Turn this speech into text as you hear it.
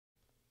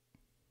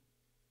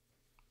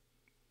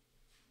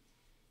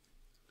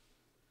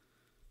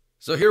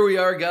So here we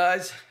are,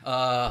 guys.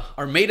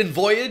 Our maiden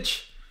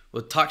voyage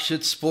with Talk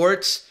Shit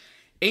Sports.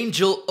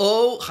 Angel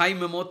O,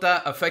 Jaime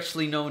Mota,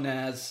 affectionately known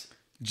as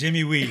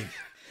Jimmy Wee.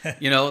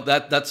 You know,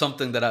 that's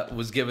something that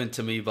was given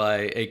to me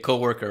by a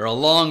coworker a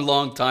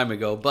long time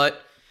ago. But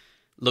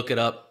look it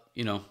up.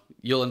 You know,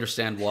 you'll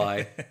understand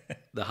why.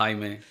 The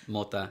Jaime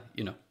Mota,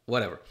 you know,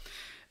 whatever.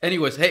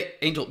 Anyways, hey,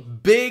 Angel,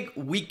 big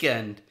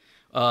weekend.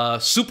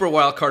 Super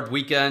wild card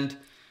weekend.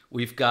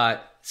 We've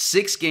got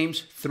 6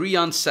 games, 3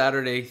 on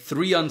Saturday,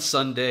 3 on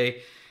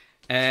Sunday.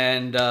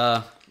 And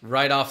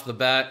right off the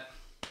bat,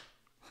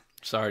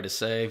 sorry to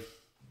say,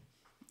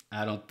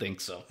 I don't think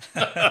so.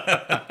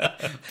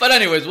 But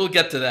anyways, we'll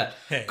get to that.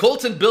 Hey.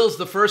 Colts and Bills,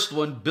 the first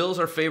one. Bills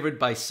are favored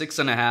by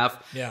 6.5.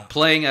 Yeah.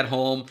 Playing at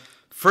home.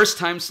 First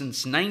time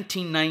since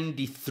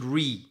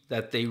 1993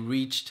 that they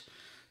reached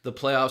the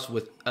playoffs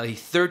with a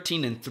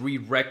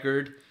 13-3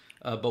 record.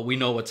 But we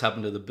know what's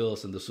happened to the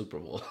Bills in the Super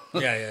Bowl.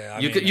 Yeah.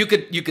 You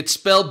could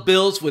spell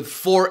Bills with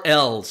 4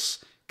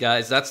 L's,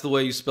 guys. That's the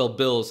way you spell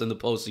Bills in the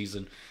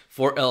postseason.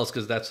 4 L's,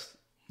 because that's,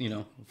 you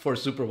know, 4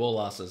 Super Bowl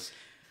losses.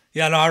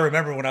 Yeah, no, I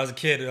remember when I was a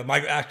kid. My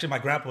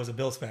grandpa was a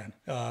Bills fan.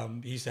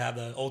 He used to have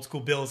the old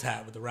school Bills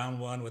hat with the round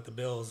one with the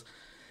Bills,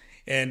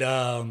 and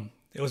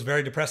it was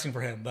very depressing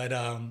for him. But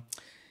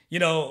you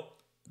know,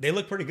 they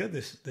look pretty good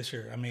this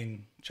year. I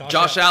mean,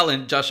 Josh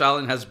Allen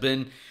has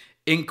been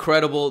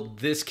incredible.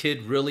 This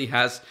kid really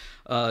has,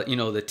 you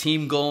know, the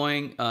team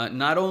going.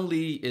 Not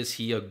only is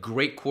he a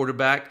great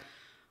quarterback,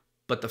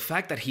 but the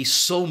fact that he's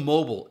so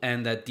mobile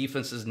and that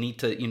defenses need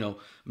to, you know,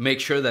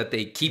 make sure that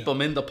they keep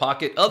him in the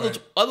pocket.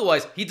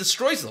 Otherwise, he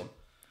destroys them.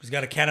 He's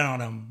got a cannon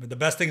on him. The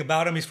best thing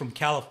about him, he's from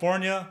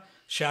California.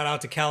 Shout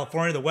out to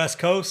California, the West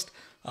Coast.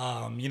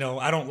 You know,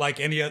 I don't like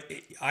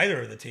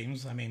either of the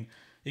teams. I mean,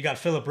 you got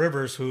Phillip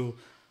Rivers, who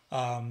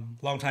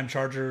longtime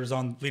Charger is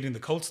on leading the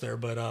Colts there,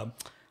 but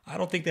I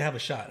don't think they have a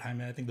shot. I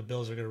mean, I think the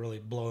Bills are going to really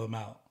blow them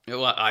out.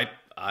 Well, I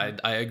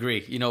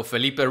agree. You know,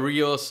 Felipe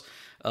Rios,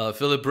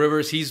 Phillip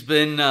Rivers, he's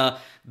been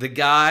the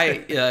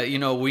guy. You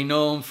know, we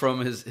know him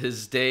from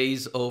his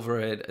days over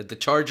at the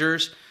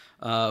Chargers,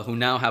 who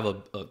now have a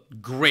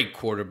great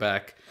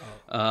quarterback.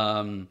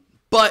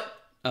 But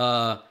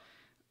I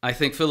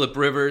think Phillip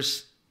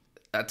Rivers,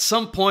 at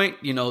some point,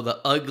 you know, the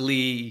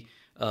ugly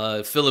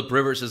Phillip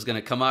Rivers is going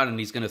to come out and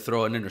he's going to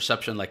throw an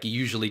interception like he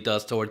usually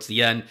does towards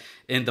the end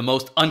in the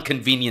most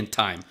inconvenient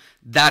time.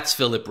 That's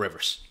Phillip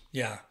Rivers.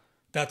 Yeah.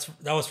 That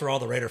was for all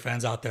the Raider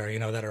fans out there, you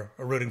know, that are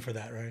rooting for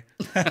that, right?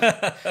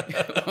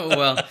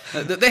 Well,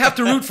 they have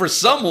to root for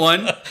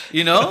someone,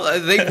 you know.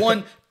 They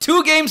won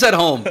 2 games at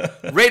home.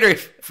 Raider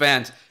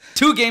fans,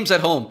 2 games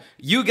at home.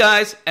 You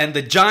guys and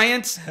the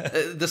Giants,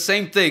 the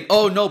same thing.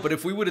 Oh, no, but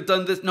if we would have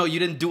done this, no, you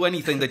didn't do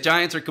anything. The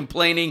Giants are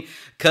complaining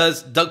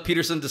because Doug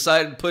Peterson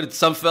decided to put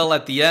Sumfell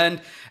at the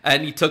end,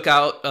 and he took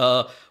out,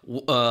 how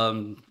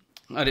do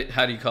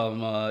you call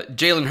him,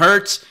 Jalen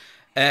Hurts,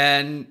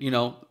 and, you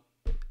know,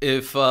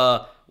 if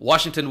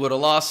Washington would have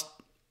lost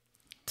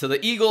to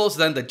the Eagles,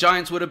 then the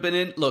Giants would have been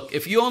in. Look,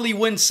 if you only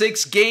win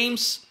 6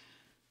 games,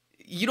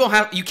 you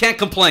can't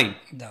complain.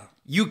 No.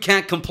 You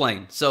can't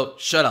complain. So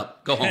shut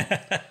up. Go home.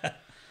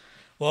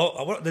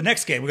 Well, the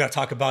next game we got to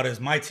talk about is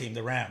my team,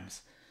 the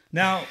Rams.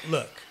 Now,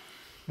 look,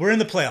 we're in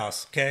the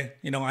playoffs, okay?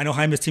 You know, I know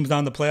Jaime's team's not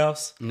in the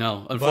playoffs.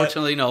 No,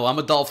 unfortunately, no. I'm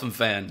a Dolphin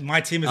fan.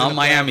 My team is I'm in a the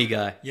Miami playoffs.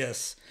 guy.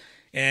 Yes.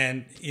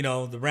 And, you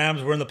know, the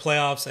Rams were in the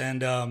playoffs,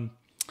 and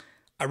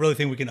I really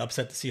think we can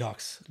upset the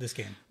Seahawks this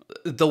game.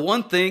 The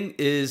one thing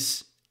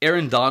is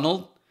Aaron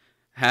Donald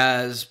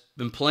has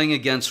been playing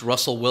against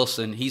Russell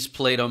Wilson. He's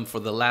played him for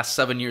the last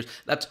 7 years.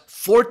 That's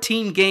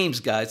 14 games,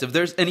 guys. If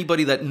there's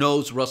anybody that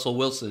knows Russell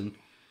Wilson,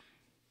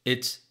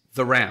 it's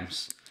the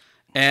Rams.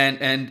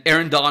 And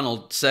Aaron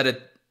Donald said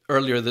it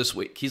earlier this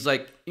week. He's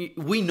like,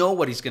 we know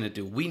what he's going to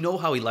do. We know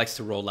how he likes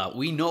to roll out.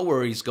 We know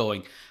where he's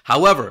going.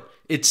 However,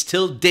 it's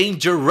still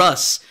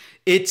dangerous.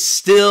 It's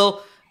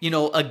still, you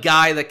know, a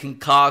guy that can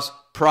cause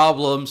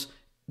problems.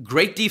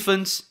 Great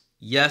defense,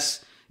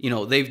 yes. You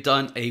know, they've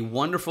done a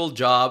wonderful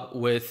job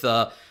with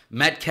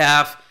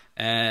Metcalf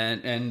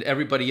and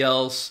everybody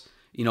else,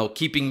 you know,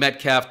 keeping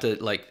Metcalf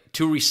to like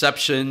 2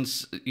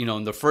 receptions, you know,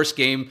 in the first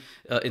game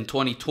in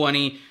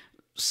 2020.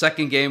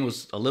 Second game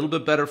was a little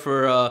bit better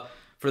for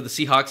the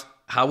Seahawks.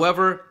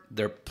 However,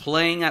 they're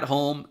playing at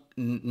home.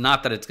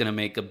 Not that it's going to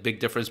make a big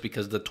difference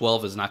because the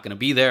 12 is not going to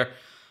be there.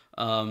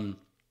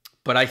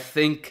 But I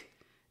think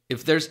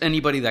if there's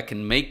anybody that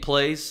can make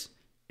plays,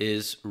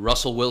 is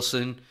Russell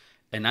Wilson.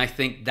 And I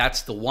think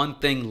that's the one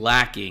thing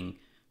lacking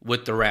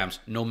with the Rams.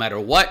 No matter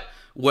what,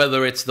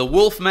 whether it's the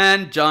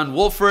Wolfman, John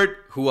Wolford,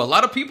 who a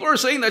lot of people are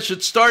saying that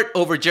should start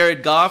over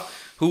Jared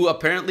Goff, who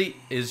apparently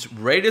is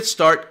ready to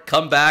start,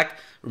 come back.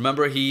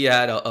 Remember, he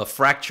had a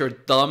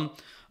fractured thumb.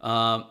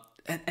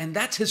 And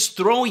that's his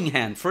throwing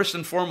hand, first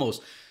and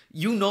foremost.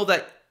 You know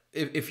that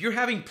if you're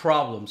having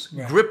problems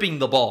gripping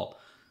the ball,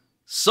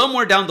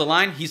 somewhere down the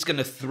line, he's going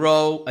to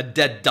throw a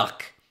dead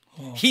duck.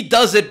 He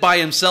does it by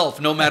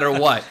himself no matter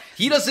what.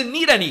 He doesn't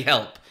need any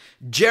help.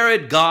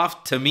 Jared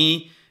Goff, to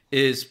me,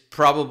 is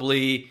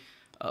probably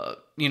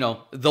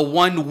the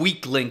 1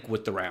 weak link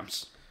with the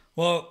Rams.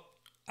 Well,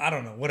 I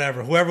don't know.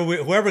 Whatever.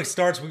 Whoever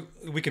starts,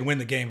 we can win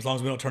the game as long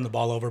as we don't turn the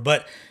ball over.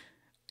 But,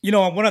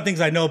 one of the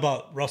things I know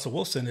about Russell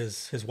Wilson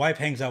is his wife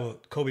hangs out with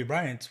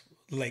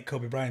late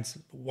Kobe Bryant's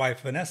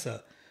wife,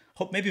 Vanessa.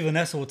 Hope maybe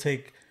Vanessa will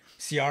take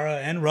Ciara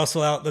and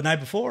Russell out the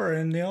night before,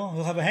 and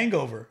he'll have a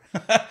hangover.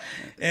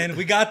 And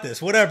we got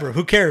this. Whatever.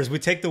 Who cares? We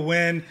take the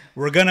win.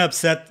 We're gonna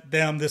upset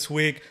them this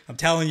week. I'm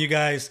telling you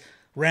guys,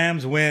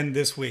 Rams win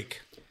this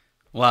week.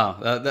 Wow,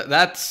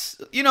 that's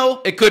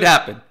it could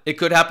happen. It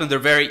could happen. They're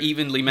very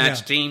evenly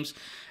matched teams,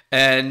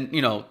 and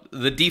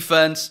the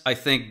defense. I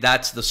think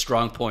that's the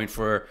strong point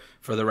for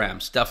the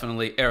Rams.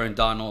 Definitely Aaron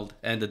Donald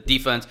and the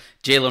defense.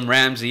 Jalen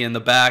Ramsey in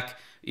the back.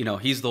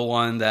 He's the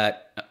one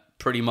that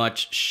pretty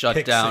much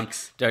shut down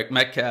Derek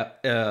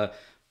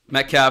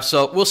Metcalf.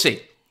 So we'll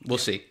see. We'll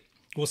see.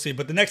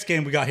 But the next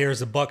game we got here is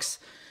the Bucks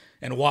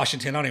and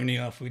Washington. I don't even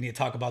know if we need to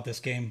talk about this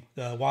game.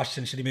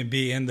 Washington should even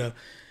be in the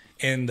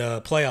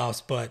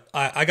playoffs, but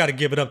I got to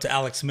give it up to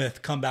Alex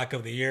Smith, comeback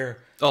of the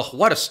year. Oh,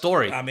 what a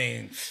story. I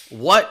mean,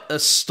 what a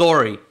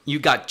story. You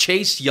got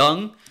Chase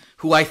Young,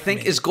 who I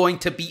think is going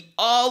to be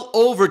all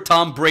over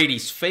Tom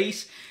Brady's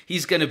face.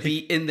 He's going to be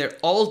in there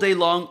all day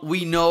long.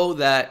 We know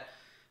that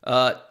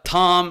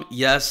Tom,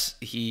 yes,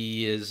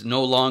 he is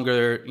no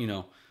longer,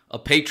 a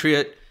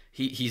Patriot.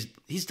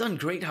 He's done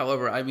great.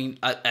 However, I mean,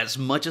 as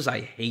much as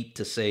I hate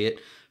to say it,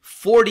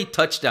 40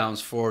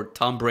 touchdowns for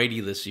Tom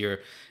Brady this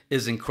year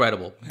is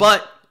incredible.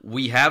 But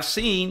we have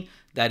seen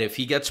that if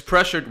he gets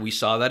pressured, we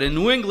saw that in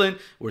New England.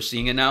 We're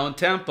seeing it now in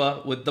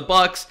Tampa with the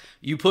Bucks.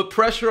 You put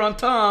pressure on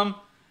Tom,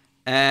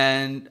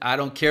 and I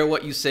don't care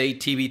what you say,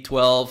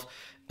 TB12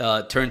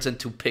 turns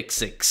into pick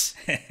 6.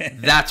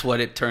 That's what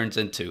it turns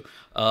into.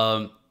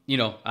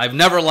 I've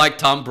never liked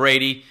Tom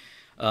Brady.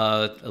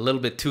 A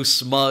little bit too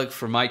smug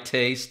for my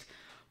taste.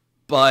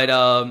 But,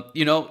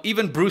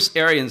 even Bruce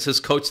Arians, his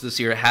coach this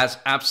year, has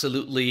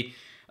absolutely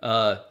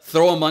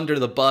throw him under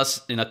the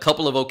bus in a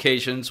couple of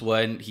occasions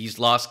when he's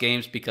lost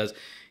games because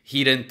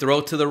he didn't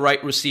throw to the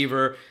right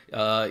receiver.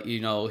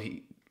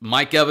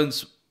 Mike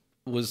Evans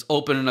was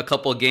open in a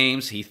couple of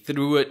games. He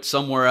threw it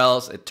somewhere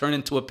else. It turned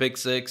into a pick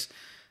 6.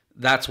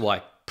 That's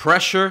why.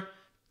 Pressure,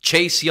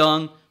 Chase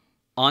Young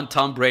on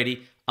Tom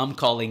Brady. I'm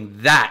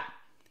calling that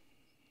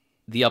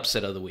the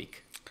upset of the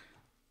week.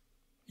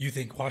 You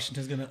think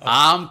Washington's going to upset?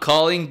 I'm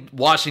calling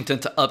Washington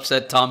to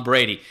upset Tom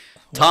Brady.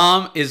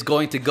 Tom is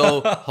going to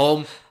go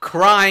home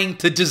crying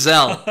to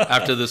Giselle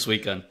after this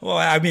weekend. Well,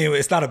 I mean,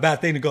 it's not a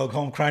bad thing to go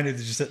home crying to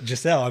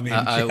Giselle. I mean,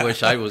 I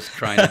wish I was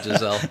crying to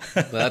Giselle,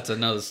 but that's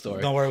another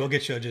story. Don't worry, we'll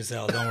get you a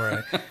Giselle. Don't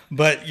worry.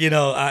 But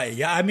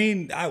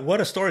what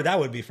a story that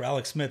would be for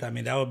Alex Smith. I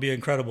mean, that would be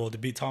incredible to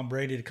beat Tom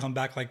Brady, to come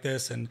back like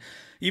this, and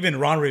even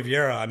Ron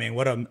Rivera. I mean,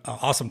 what an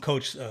awesome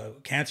coach.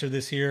 Cancer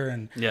this year,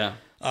 and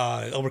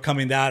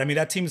overcoming that. I mean,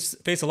 that team's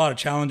faced a lot of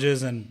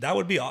challenges, and that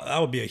would be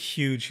a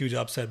huge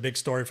upset, big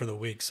story for the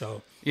week.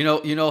 So you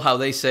know how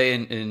they say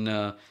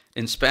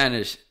in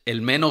Spanish, el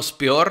menos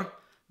peor.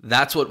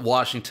 That's what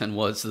Washington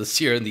was this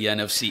year in the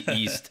NFC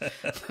East.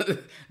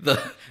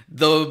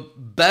 the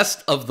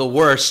best of the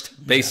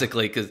worst,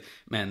 basically, because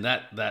man,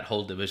 that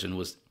whole division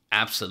was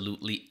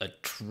absolutely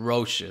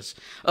atrocious.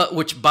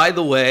 Which, by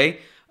the way.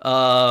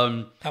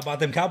 How about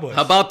them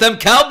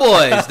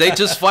Cowboys? They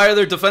just fired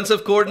their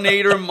defensive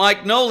coordinator,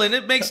 Mike Nolan.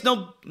 It makes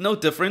no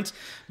difference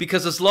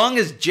because as long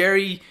as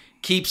Jerry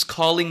keeps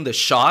calling the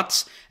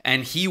shots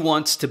and he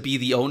wants to be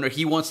the owner,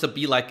 he wants to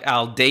be like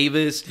Al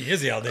Davis. He is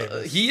the Al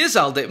Davis. He is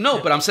Al Davis.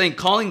 No, but I'm saying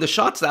calling the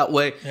shots that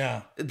way,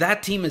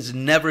 that team is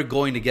never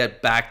going to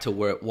get back to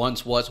where it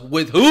once was.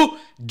 With who?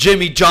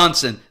 Jimmy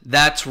Johnson.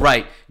 That's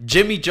right.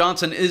 Jimmy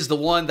Johnson is the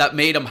one that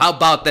made him. How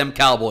about them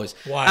Cowboys?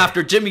 Why?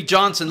 After Jimmy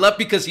Johnson left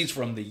because he's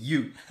from the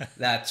U.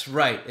 That's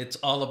right. It's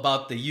all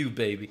about the U,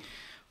 baby.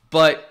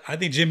 But I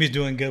think Jimmy's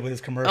doing good with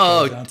his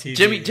commercials on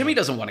TV. Jimmy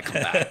doesn't want to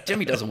come back.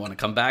 Jimmy doesn't want to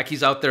come back.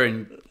 He's out there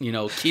in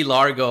Key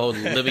Largo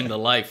living the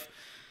life.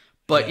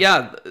 But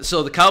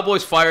so the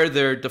Cowboys fired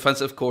their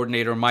defensive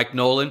coordinator Mike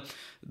Nolan.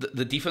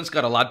 The defense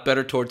got a lot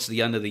better towards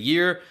the end of the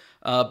year,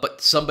 but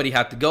somebody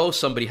had to go.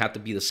 Somebody had to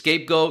be the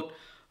scapegoat.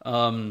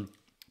 They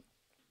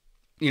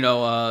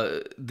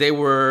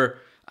were.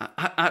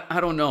 I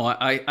don't know.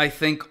 I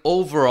think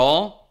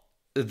overall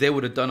they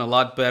would have done a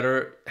lot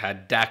better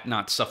had Dak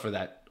not suffered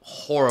that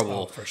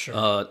horrible for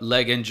sure.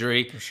 Leg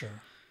injury. For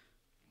sure.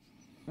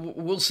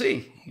 We'll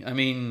see. I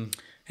mean,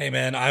 hey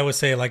man, I would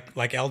say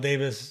like Al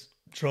Davis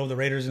drove the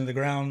Raiders into the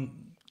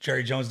ground.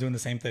 Jerry Jones doing the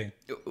same thing.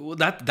 Well,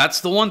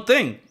 that's the one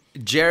thing.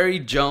 Jerry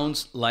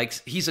Jones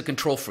he's a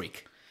control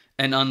freak.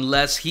 And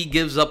unless he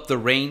gives up the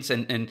reins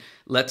and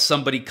lets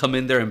somebody come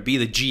in there and be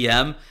the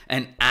GM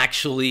and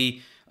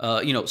actually,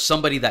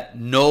 somebody that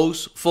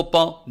knows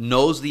football,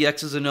 knows the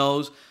X's and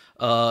O's.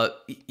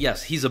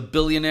 Yes, he's a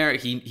billionaire.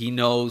 He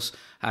knows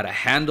how to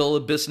handle a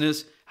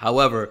business.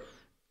 However,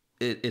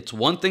 it's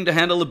one thing to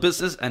handle a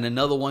business and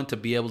another one to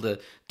be able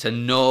to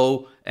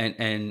know.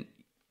 And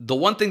the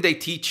one thing they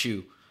teach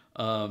you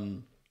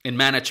in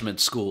management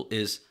school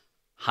is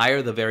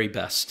hire the very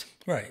best.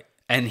 Right.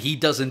 And he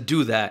doesn't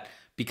do that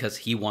because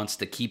he wants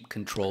to keep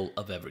control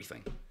of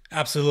everything.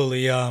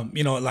 Absolutely.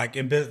 Like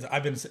in business,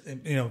 I've been,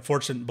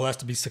 fortunate, blessed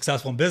to be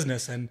successful in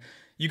business, and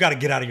you got to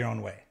get out of your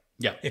own way.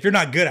 Yeah. If you're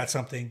not good at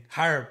something,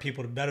 hire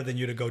people better than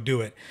you to go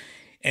do it.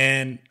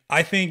 And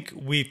I think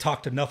we've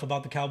talked enough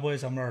about the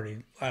Cowboys. I'm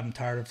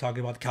tired of talking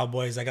about the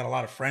Cowboys. I got a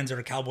lot of friends that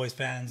are Cowboys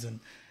fans, and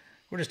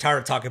we're just tired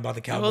of talking about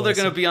the Cowboys. Well, they're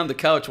going to be on the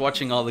couch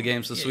watching all the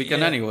games this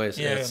weekend anyways.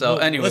 Yeah. So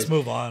anyways. Let's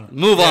move on.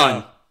 Move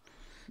on.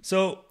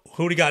 So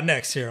who do you got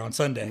next here on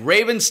Sunday?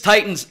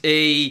 Ravens-Titans,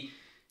 a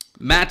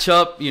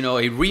matchup,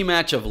 a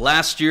rematch of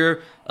last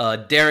year.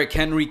 Derrick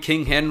Henry,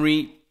 King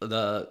Henry,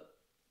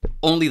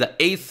 only the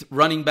 8th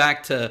running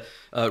back to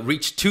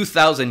reach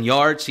 2,000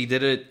 yards. He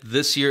did it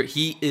this year.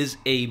 He is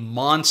a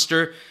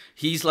monster.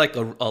 He's like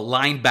a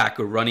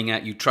linebacker running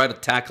at you. Try to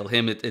tackle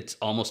him, it's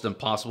almost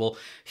impossible.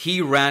 He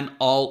ran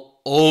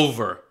all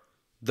over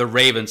the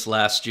Ravens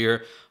last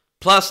year.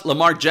 Plus,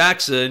 Lamar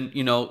Jackson,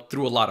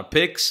 threw a lot of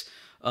picks.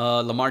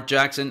 Lamar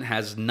Jackson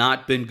has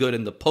not been good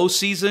in the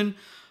postseason.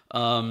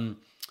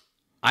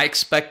 I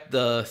expect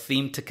the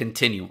theme to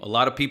continue. A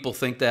lot of people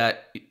think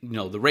that,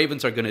 the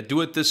Ravens are going to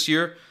do it this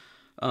year.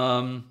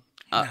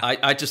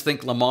 I just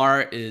think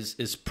Lamar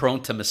is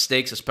prone to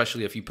mistakes,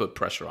 especially if you put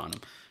pressure on him.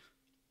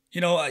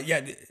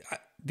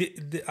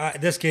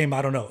 This game,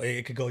 I don't know.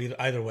 It could go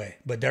either way.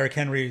 But Derrick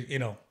Henry,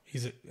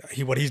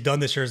 what he's done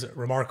this year is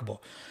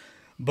remarkable.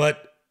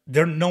 But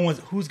no one's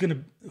who's gonna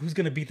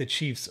beat the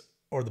Chiefs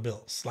or the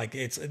Bills. Like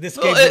it's this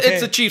game.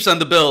 It's the Chiefs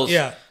and the Bills.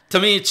 Yeah. To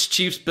me, it's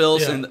Chiefs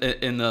Bills in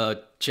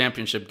the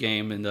championship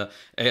game, in the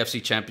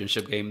AFC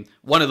championship game.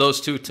 One of those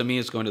two, to me,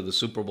 is going to the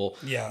Super Bowl.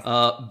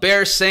 Yeah.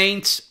 Bears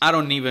Saints, I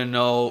don't even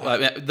know.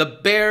 The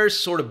Bears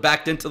sort of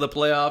backed into the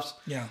playoffs.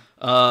 Yeah.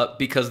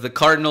 Because the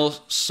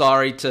Cardinals,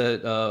 sorry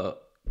to a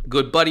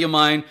good buddy of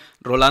mine,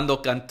 Rolando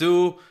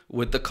Cantu,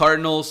 with the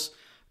Cardinals,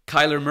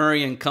 Kyler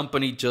Murray and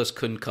company just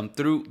couldn't come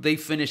through. They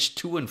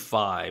finished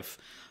 2-5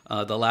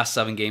 the last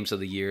 7 games of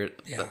the year.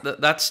 Yeah.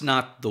 That's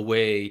not the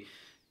way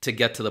to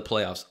get to the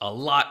playoffs. A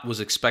lot was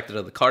expected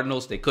of the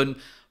Cardinals. They couldn't.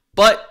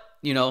 But,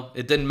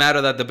 it didn't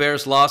matter that the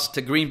Bears lost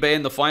to Green Bay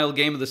in the final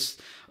game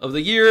of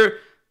the year.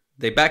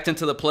 They backed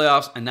into the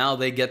playoffs, and now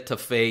they get to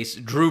face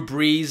Drew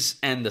Brees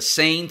and the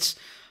Saints.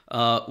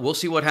 We'll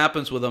see what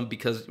happens with them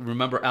because,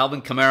 remember,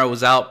 Alvin Kamara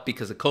was out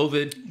because of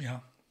COVID. Yeah.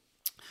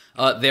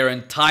 Their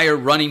entire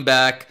running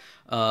back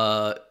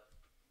roster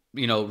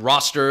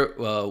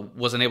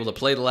wasn't able to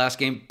play the last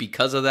game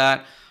because of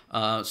that.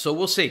 So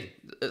we'll see.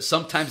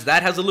 Sometimes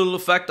that has a little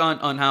effect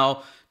on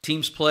how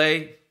teams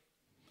play.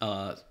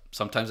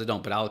 Sometimes they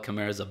don't. But Alvin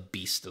Kamara is a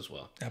beast as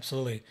well.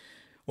 Absolutely.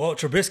 Well,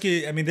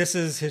 Trubisky, this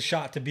is his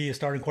shot to be a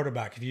starting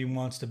quarterback if he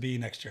wants to be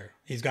next year.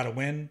 He's got to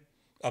win,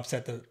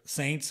 upset the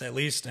Saints at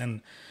least.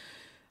 And,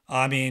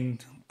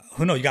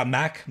 who knows? You got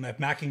Mac. If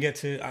Mac can get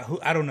to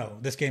I don't know.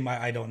 This game,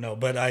 I don't know.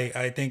 But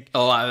I think...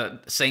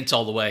 Saints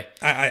all the way.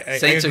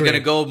 Saints are going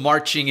to go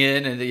marching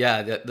in. And,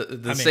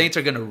 the Saints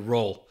are going to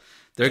roll.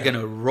 They're going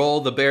to roll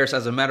the Bears.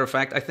 As a matter of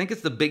fact, I think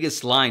it's the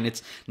biggest line.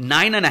 It's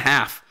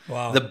 9.5.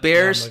 Wow. The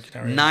Bears,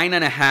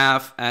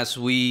 9.5 as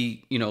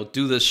we,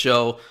 do this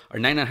show, are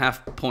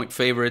 9.5 point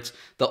favorites.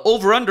 The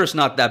over-under is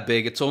not that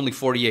big. It's only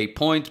 48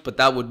 points, but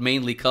that would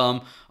mainly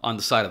come on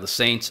the side of the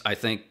Saints, I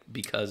think,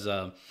 because,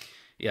 And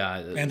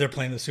they're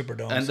playing the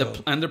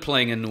Superdome. And they're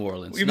playing in New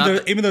Orleans.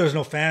 Even though there's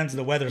no fans,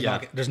 the weather's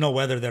not. There's no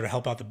weather there to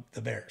help out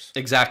the Bears.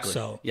 Exactly.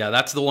 So,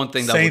 that's the one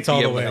thing that Saints would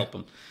be able to help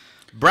them.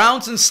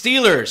 Browns and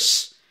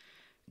Steelers.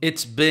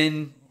 It's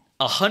been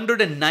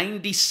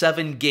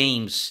 197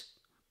 games,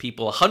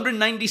 people.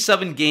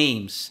 197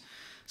 games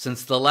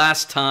since the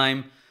last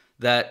time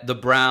that the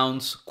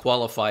Browns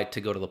qualified to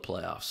go to the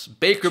playoffs.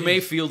 Baker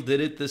Mayfield did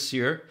it this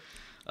year.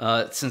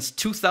 Since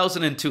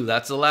 2002,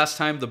 that's the last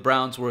time the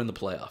Browns were in the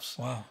playoffs.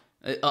 Wow.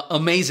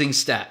 Amazing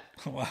stat.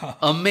 Wow.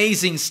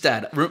 Amazing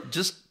stat.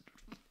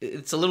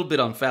 It's a little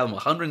bit unfathomable.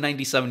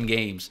 197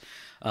 games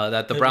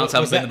that the Browns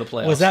haven't been in the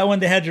playoffs. Was that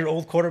when they had your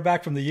old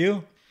quarterback from the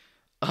U?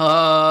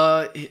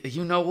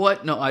 You know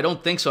what? No, I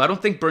don't think so. I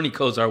don't think Bernie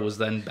Kosar was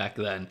back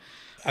then.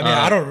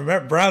 I don't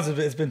remember. Browns,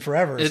 it's been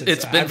forever.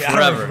 It's been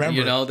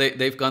forever.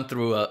 They've gone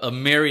through a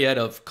myriad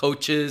of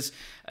coaches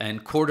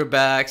and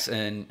quarterbacks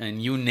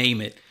and you name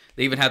it.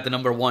 They even had the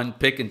number 1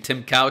 pick in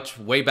Tim Couch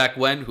way back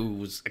when, who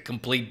was a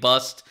complete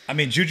bust.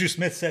 Juju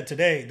Smith said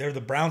today,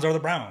 the Browns are the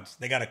Browns.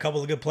 They got a couple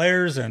of good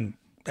players, and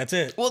that's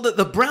it. Well,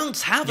 the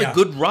Browns have a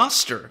good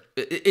roster.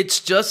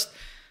 It's just...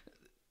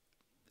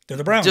 They're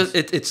the Browns.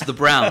 It's the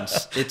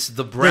Browns. It's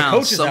the Browns. The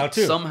coach is out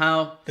too.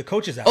 Somehow the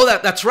coach is out. Oh,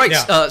 that's right.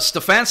 Yeah.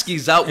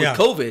 Stefanski's out with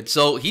COVID,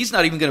 so he's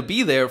not even going to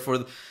be there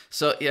for.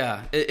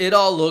 It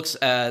all looks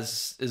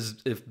as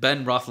if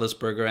Ben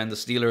Roethlisberger and the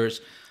Steelers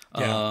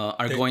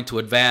are going to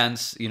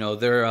advance.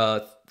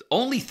 They're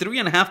only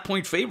 3.5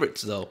 point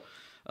favorites though,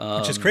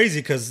 which is crazy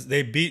because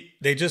they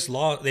beat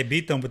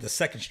them with the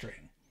second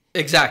string.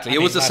 Exactly.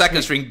 It was the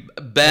second string.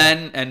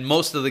 Ben and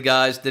most of the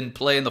guys didn't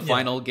play in the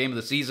final game of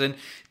the season.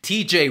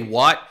 TJ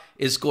Watt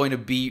is going to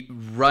be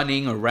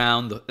running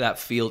around that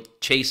field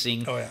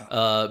chasing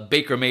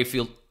Baker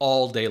Mayfield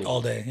all day long.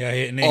 All day,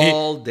 yeah,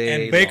 all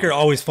day. And Baker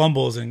always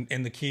fumbles in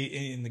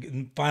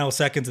the final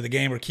seconds of the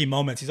game or key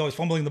moments. He's always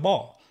fumbling the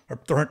ball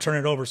or turn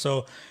it over.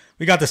 So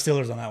we got the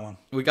Steelers on that one.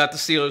 We got the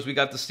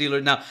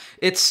Steelers. Now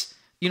it's,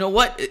 you know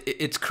what?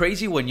 It's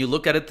crazy when you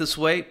look at it this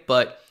way,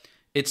 but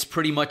it's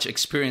pretty much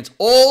experience.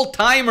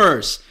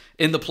 All-timers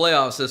in the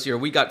playoffs this year.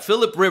 We got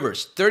Phillip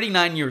Rivers,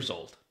 39 years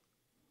old.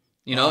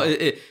 You know,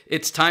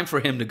 it's time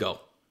for him to go.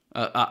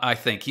 I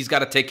think he's got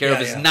to take care of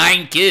his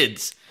 9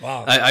 kids.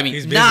 Wow. I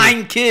mean,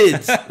 9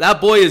 kids.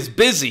 That boy is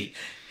busy.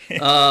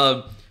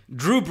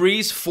 Drew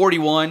Brees,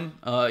 41.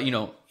 You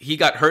know, he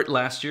got hurt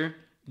last year.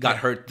 Got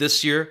hurt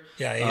this year.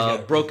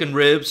 Yeah, broken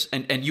ribs,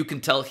 and you can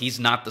tell he's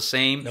not the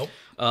same. Nope.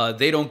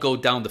 They don't go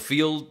down the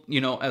field, you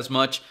know, as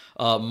much.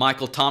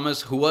 Michael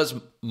Thomas, who was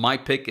my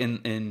pick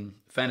in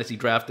fantasy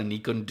draft, and he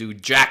couldn't do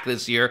jack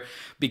this year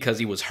because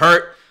he was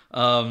hurt.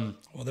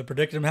 Well, they're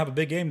predicting him to have a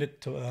big game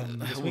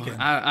this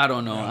weekend. I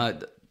don't know. Yeah.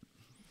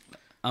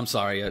 I'm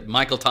sorry.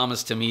 Michael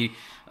Thomas, to me,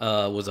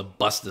 was a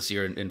bust this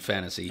year in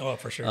fantasy. Oh,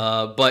 for sure.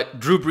 But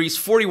Drew Brees,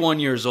 41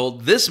 years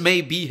old. This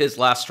may be his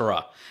last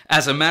hurrah.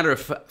 As a matter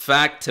of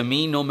fact, to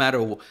me, no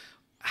matter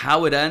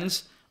how it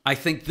ends, I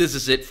think this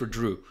is it for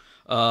Drew.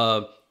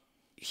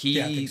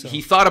 He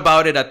thought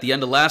about it at the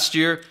end of last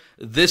year.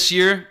 This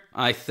year,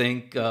 I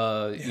think,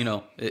 you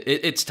know,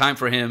 it's time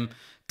for him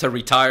to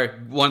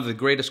retire. One of the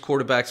greatest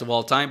quarterbacks of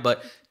all time,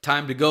 but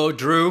time to go,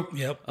 Drew.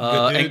 Yep.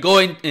 And go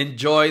and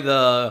enjoy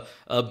the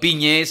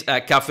beignets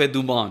at Café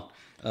du Monde.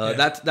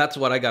 That's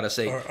what I got to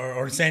say.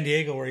 Or in San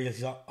Diego, where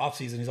he's off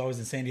season. He's always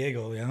in San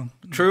Diego, you know.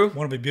 True.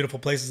 One of the beautiful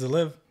places to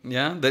live.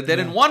 Yeah, they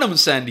didn't want him in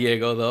San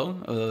Diego,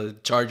 though,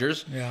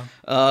 Chargers. Yeah.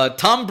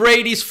 Tom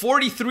Brady's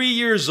 43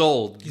 years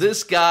old.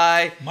 This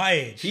guy. My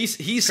age.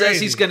 He says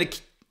he's going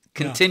to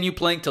continue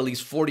playing till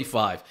he's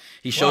 45.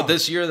 He showed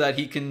this year that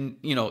he can,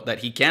 you know, that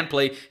he can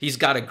play. He's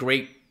got a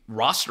great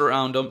roster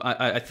around him.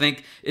 I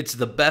think it's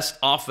the best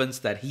offense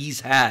that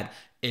he's had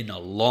in a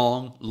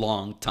long,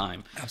 long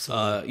time.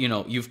 Absolutely. You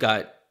know, you've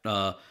got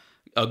a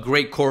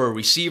great core of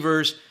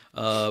receivers.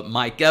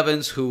 Mike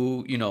Evans,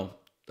 who, you know,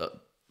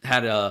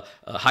 had a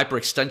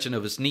hyperextension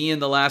of his knee in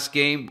the last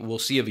game. We'll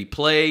see if he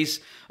plays.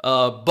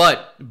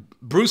 But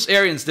Bruce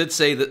Arians did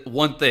say that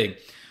one thing.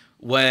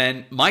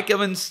 When Mike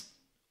Evans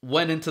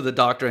went into the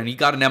doctor and he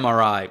got an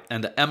MRI,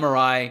 and the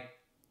MRI,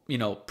 you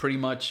know, pretty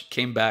much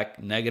came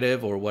back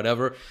negative or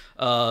whatever,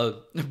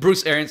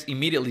 Bruce Arians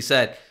immediately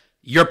said,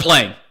 "You're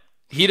playing."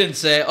 He didn't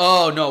say,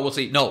 "Oh, no, we'll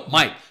see." No,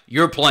 Mike,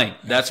 you're playing.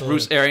 That's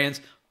Bruce Arians.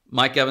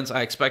 Mike Evans,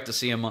 I expect to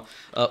see him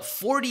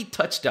 40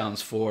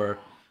 touchdowns for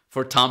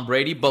Tom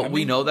Brady, but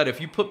we know that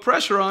if you put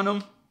pressure on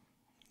him.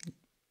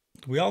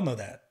 We all know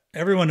that.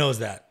 Everyone knows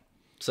that.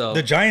 So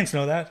the Giants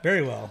know that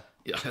very well.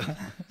 Yeah.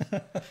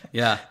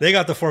 Yeah. They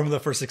got the formula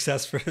for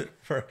success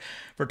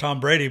for Tom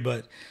Brady.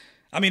 But,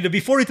 I mean, to be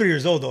 43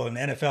 years old, though, in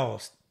the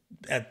NFL,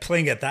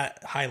 playing at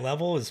that high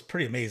level is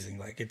pretty amazing.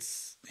 Like,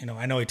 it's, you know,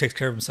 I know he takes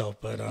care of himself,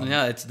 but.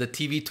 Yeah, it's the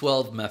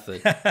TV12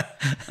 method.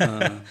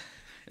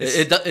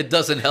 It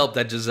doesn't help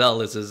that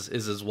Giselle is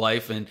his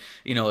wife, and,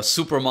 you know, a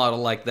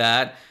supermodel like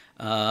that.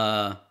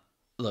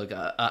 Look,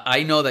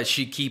 I know that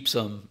she keeps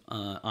him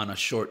on a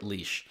short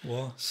leash.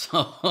 Well,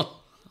 so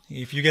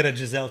if you get a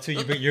Giselle too,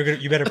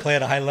 you better play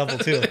at a high level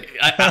too.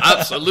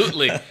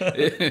 Absolutely,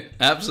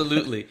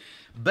 absolutely.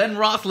 Ben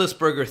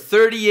Roethlisberger,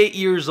 38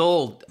 years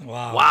old.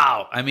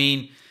 Wow. I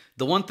mean,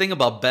 the one thing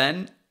about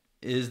Ben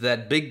is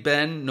that Big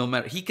Ben, no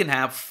matter, he can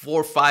have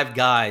 4 or 5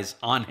 guys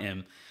on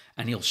him,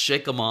 and he'll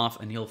shake them off,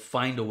 and he'll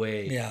find a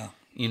way. Yeah.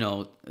 You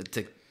know,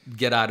 to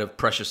get out of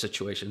pressure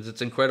situations.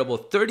 It's incredible.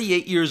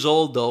 38 years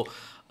old, though.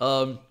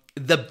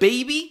 The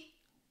baby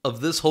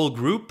of this whole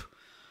group,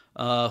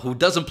 who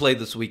doesn't play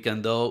this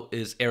weekend, though,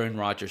 is Aaron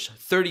Rodgers.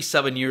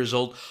 37 years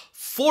old,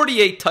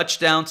 48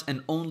 touchdowns,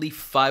 and only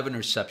 5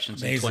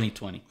 interceptions in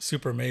 2020.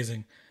 Super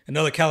amazing.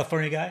 Another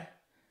California guy.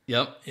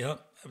 Yep.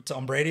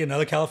 Tom Brady,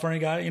 another California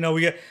guy. You know,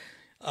 we get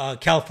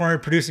California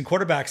producing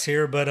quarterbacks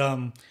here, but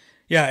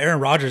yeah, Aaron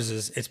Rodgers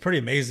it's pretty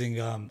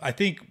amazing. I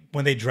think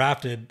when they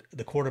drafted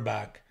the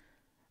quarterback,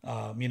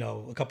 you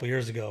know, a couple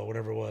years ago,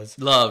 whatever it was.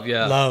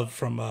 Love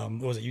from,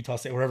 what was it, Utah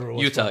State, wherever it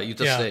was.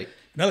 Utah State.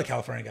 Another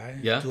California guy.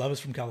 Yeah. Love is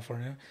from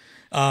California.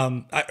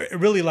 I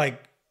really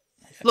like,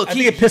 look, I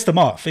think it pissed him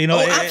off. You know,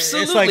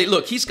 absolutely. It's like,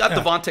 look, he's got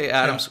Devontae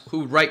Adams,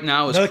 who right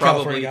now is another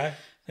probably guy.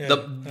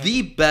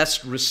 the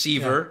best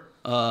receiver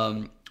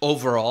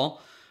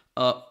overall.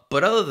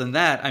 But other than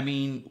that, I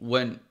mean,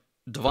 when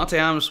Devontae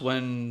Adams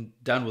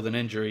went down with an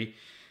injury,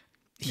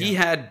 he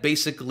had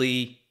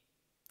basically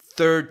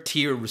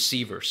third-tier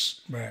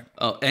receivers. Right.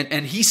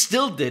 And he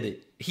still did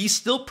it. He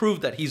still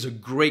proved that he's a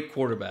great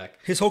quarterback.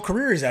 His whole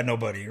career he's had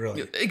nobody,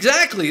 really.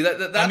 Exactly.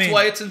 That's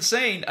why it's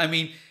insane. I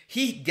mean,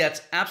 he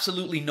gets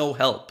absolutely no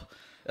help.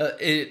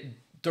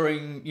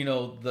 During, you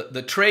know,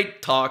 the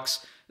trade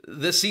talks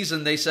this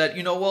season, they said,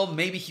 you know, well,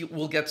 maybe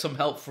we'll get some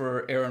help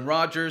for Aaron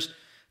Rodgers.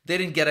 They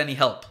didn't get any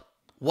help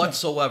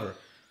whatsoever.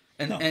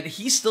 And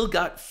he still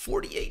got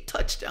 48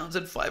 touchdowns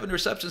and 5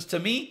 interceptions. To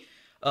me,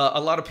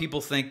 A lot of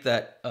people think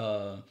that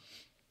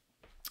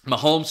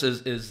Mahomes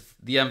is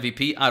the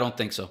MVP. I don't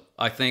think so.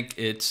 I think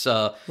it's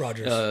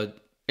Rodgers.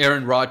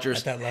 Aaron Rodgers,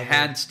 At that level,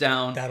 hands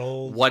down, that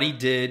old. what he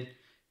did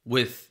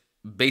with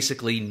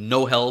basically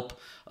no help.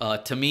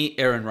 To me,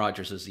 Aaron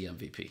Rodgers is the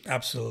MVP.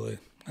 Absolutely.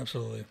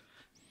 Absolutely.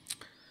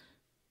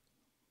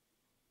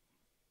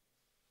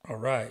 All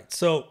right.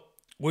 So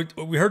we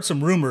heard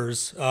some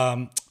rumors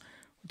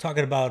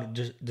talking about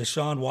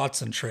Deshaun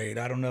Watson trade.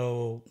 I don't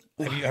know.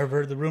 Have you ever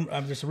heard the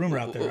rumor? There's a rumor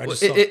out there.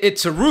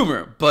 It's a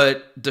rumor,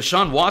 but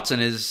Deshaun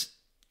Watson is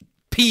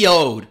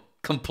PO'd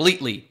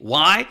completely.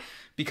 Why?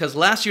 Because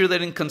last year they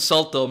didn't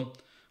consult them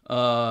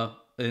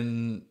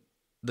in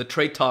the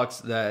trade talks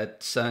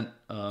that sent.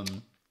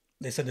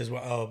 They said there's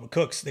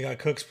Cooks. They got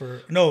Cooks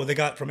they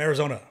got from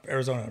Arizona.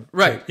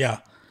 Right. Yeah.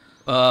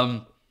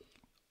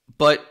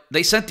 But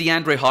they sent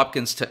DeAndre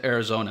Hopkins to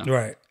Arizona.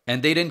 Right.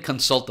 And they didn't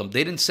consult him.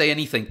 They didn't say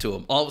anything to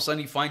him. All of a sudden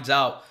he finds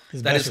out that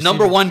his best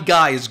number receiver. one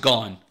guy is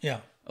gone. Yeah.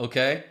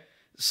 Okay?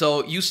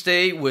 So you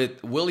stay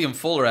with William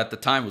Fuller at the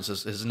time was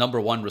his number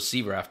one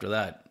receiver after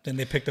that. Then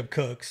they picked up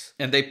Cooks.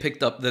 And they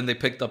picked up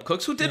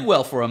Cooks, who did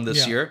well for him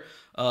this year.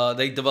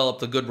 They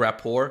developed a good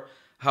rapport.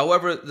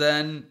 However,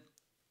 then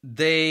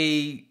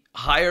they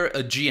hire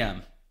a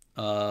GM.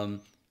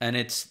 And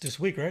it's This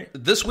week, right?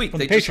 this week. From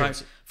They the just Patriots.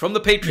 hired from the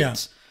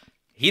Patriots.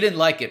 He didn't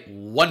like it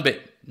one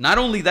bit. Not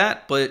only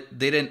that, but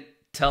they didn't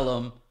tell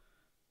him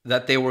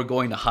that they were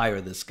going to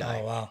hire this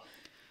guy. Oh wow!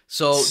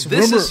 So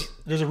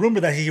there's a rumor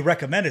that he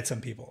recommended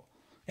some people.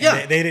 And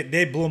Yeah. they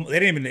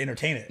didn't even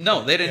entertain it.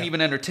 No, they didn't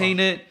even entertain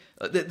it.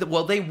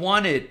 Well, they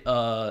wanted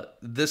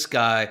this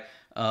guy.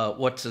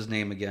 What's his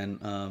name again?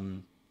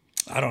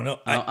 I don't know.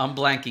 I'm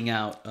blanking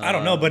out. I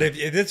don't know, but if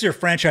it's your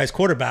franchise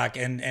quarterback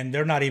and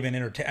they're not even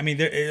entertaining, I mean,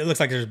 it looks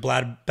like there's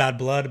bad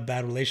blood,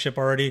 bad relationship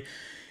already.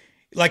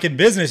 Like in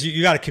business,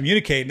 you got to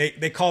communicate.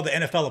 They call the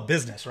NFL a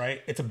business, right?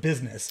 It's a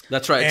business.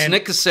 That's right. It's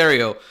Nick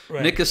Caserio.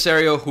 Right. Nick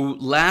Caserio, who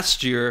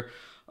last year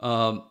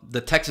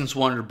the Texans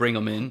wanted to bring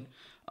him in,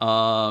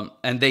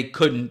 and they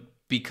couldn't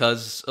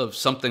because of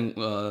something.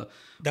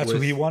 That's who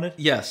he wanted?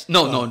 Yes.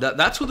 No.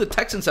 That's who the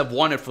Texans have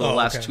wanted for the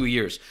last 2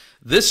 years.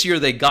 This year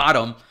they got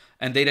him,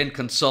 and they didn't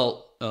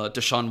consult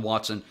Deshaun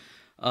Watson.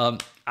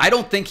 I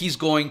don't think he's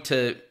going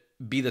to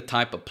be the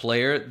type of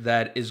player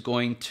that is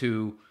going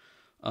to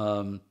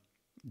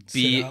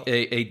be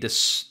a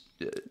disturbance,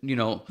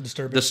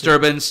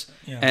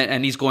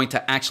 and he's going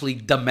to actually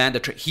demand a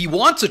trade. He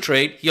wants a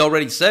trade. He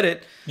already said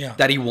it,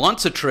 that he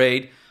wants a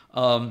trade.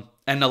 And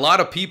a lot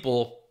of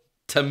people,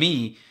 to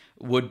me,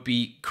 would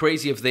be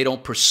crazy if they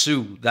don't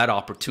pursue that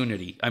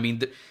opportunity. I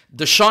mean,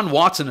 Deshaun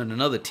Watson and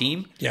another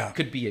team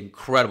could be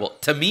incredible.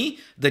 To me,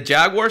 the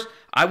Jaguars,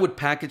 I would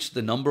package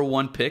the number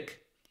one pick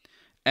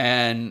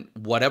and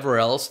whatever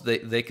else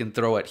they can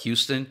throw at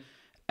Houston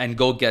and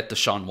go get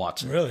Deshaun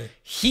Watson. Really?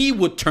 He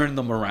would turn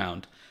them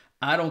around.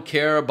 I don't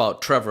care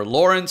about Trevor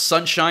Lawrence,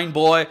 Sunshine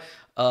Boy.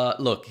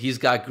 Look, he's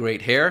got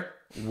great hair,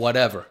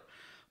 whatever.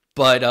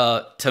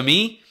 But to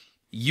me,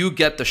 you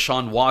get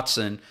Deshaun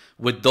Watson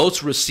with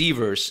those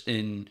receivers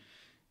in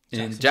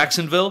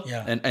Jacksonville,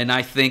 and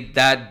I think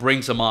that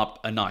brings them up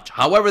a notch.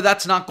 However,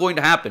 that's not going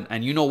to happen.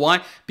 And you know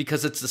why?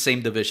 Because it's the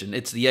same division.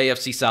 It's the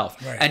AFC South.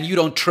 Right. And you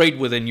don't trade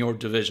within your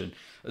division.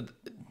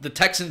 The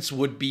Texans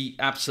would be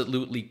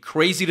absolutely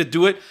crazy to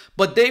do it,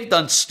 but they've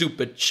done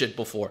stupid shit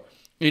before.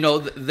 You know,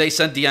 they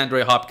sent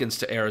DeAndre Hopkins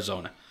to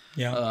Arizona.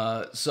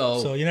 Yeah.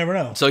 So you never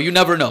know. So you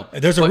never know.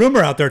 There's a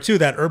rumor out there too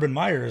that Urban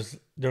Meyer's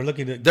they're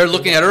looking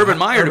at Urban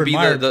Meyer to be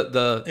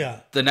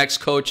the next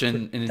coach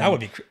in that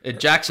would be in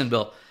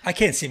Jacksonville. I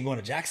can't see him going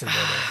to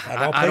Jacksonville.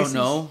 Though, I don't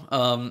know.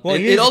 Well,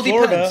 it all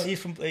Florida.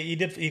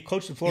 depends. He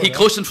coached in Florida. He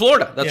coached in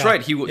Florida. That's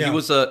right. He Yeah.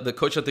 was the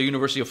coach at the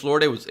University of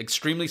Florida. He was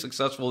extremely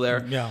successful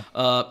there. Yeah.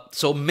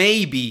 So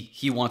maybe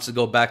he wants to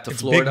go back to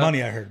Florida. Big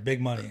money, I heard.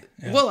 Big money.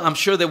 Yeah. Well, I'm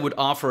sure they would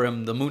offer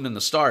him the moon and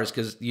the stars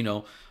because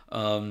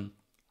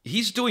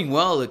he's doing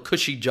well, a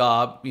cushy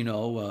job.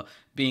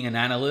 Being an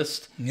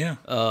analyst. Yeah.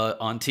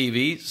 On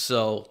TV.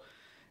 So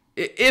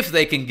if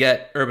they can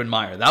get Urban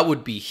Meyer, that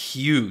would be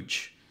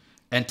huge.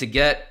 And to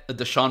get a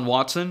Deshaun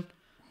Watson,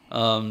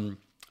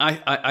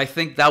 I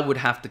think that would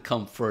have to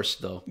come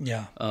first, though.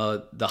 Yeah.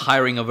 The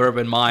hiring of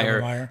Urban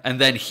Meyer, and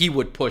then he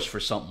would push for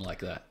something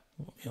like that.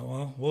 Yeah,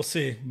 well, we'll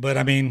see. But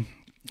I mean,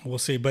 we'll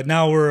see. But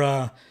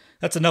now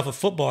that's enough of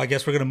football. I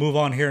guess we're going to move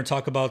on here and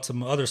talk about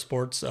some other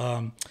sports.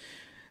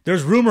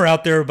 There's rumor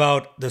out there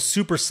about the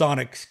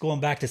Supersonics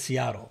going back to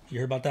Seattle. You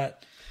heard about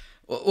that?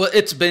 Well,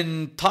 it's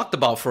been talked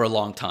about for a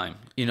long time.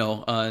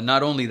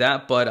 Not only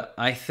that, but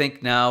I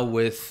think now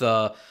with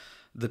the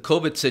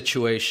COVID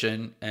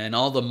situation and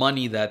all the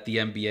money that the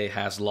NBA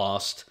has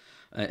lost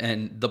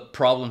and the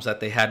problems that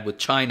they had with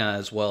China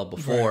as well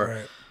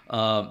before,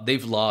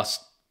 they've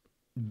lost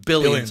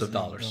billions of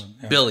dollars.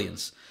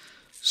 Billions.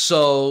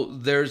 So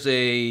there's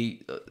a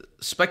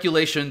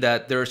speculation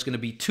that there's going to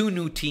be 2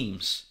 new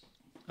teams.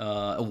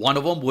 One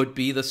of them would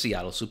be the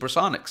Seattle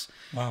Supersonics,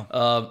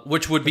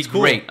 which would be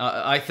great.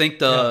 I think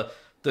the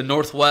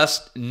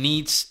Northwest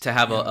needs to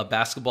have a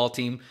basketball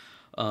team.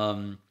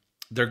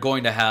 they're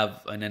going to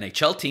have an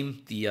NHL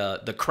team,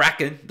 the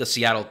Kraken, the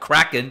Seattle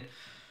Kraken.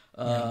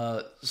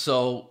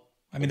 So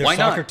I mean, their why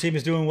soccer not? team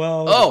is doing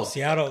well. Oh,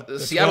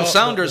 Seattle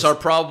Sounders are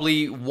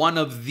probably one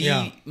of the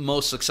Yeah.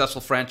 most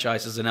successful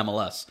franchises in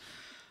MLS.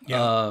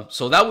 Yeah.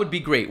 So that would be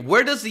great.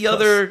 Where does the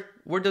other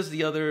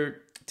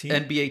Team?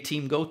 NBA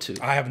team go to?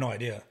 I have no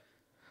idea.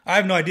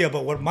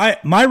 But what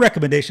my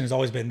recommendation has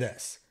always been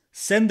this: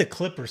 send the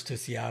Clippers to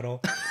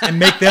Seattle and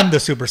make them the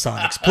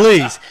Supersonics.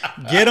 Please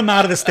get them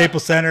out of the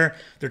Staples Center.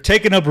 They're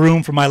taking up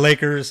room for my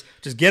Lakers.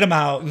 Just get them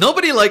out.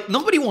 Nobody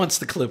wants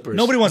the Clippers.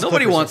 Nobody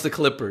wants the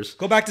Clippers.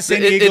 Go back to San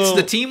Diego. It's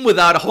the team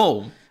without a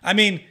home. I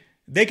mean,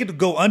 they could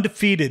go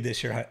undefeated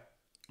this year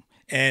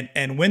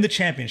and win the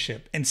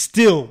championship and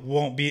still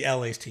won't be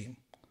LA's team.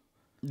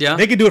 Yeah.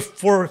 They could do it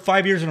 4 or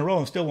 5 years in a row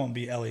and still won't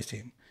be LA's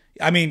team.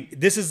 I mean,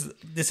 this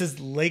is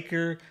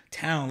Laker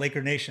town,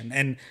 Laker nation.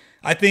 And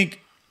I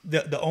think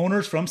the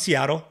owners from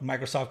Seattle,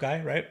 Microsoft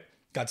guy, right?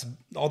 Got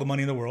all the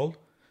money in the world.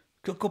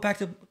 Go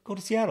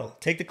to Seattle.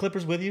 Take the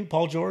Clippers with you,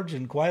 Paul George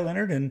and Kawhi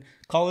Leonard, and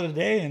call it a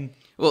day. And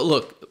well,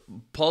 look,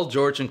 Paul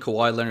George and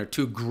Kawhi Leonard,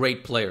 two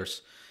great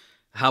players.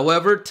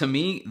 However, to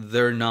me,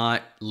 they're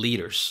not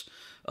leaders.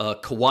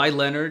 Kawhi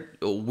Leonard,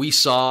 we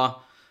saw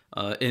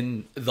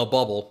in the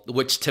bubble,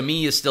 which to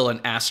me is still an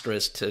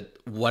asterisk to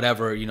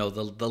whatever,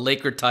 the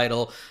Laker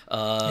title,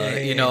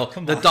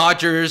 the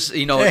Dodgers,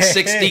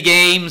 60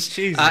 games.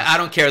 I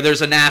don't care.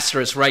 There's an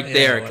asterisk right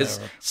there because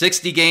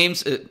 60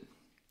 games,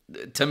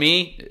 to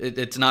me,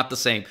 it's not the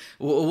same.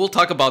 We'll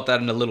talk about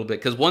that in a little bit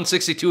because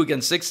 162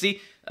 against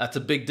 60, that's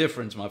a big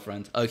difference, my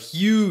friends. A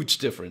huge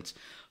difference.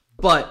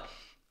 But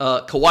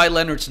Kawhi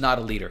Leonard's not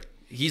a leader.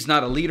 He's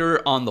not a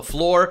leader on the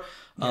floor.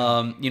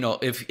 Yeah.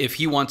 If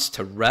he wants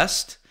to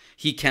rest,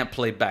 he can't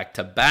play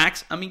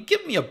back-to-backs. I mean,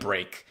 give me a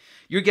break.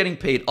 You're getting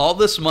paid all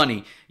this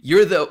money.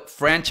 You're the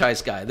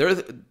franchise guy. They're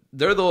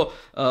the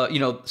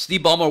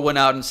Steve Ballmer went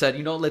out and said,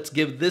 let's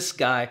give this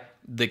guy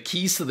the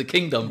keys to the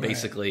kingdom,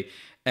 basically. Right.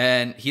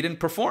 And he didn't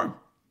perform.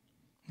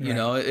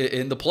 Right.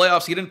 In the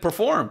playoffs, he didn't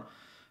perform.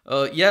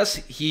 Yes,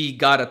 he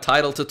got a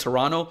title to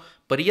Toronto,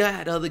 but he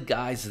had other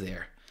guys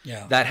there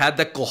that had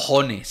the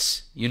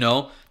cojones,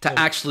 to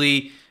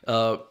actually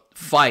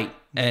fight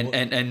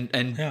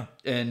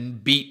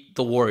and beat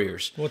the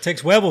Warriors. Well, it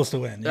takes huevos to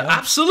win.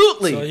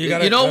 Absolutely. So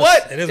you know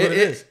what? It is what it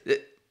is.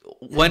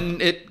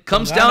 When it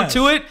comes down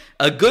to it,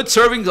 a good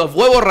serving of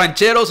huevos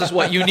rancheros is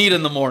what you need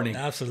in the morning.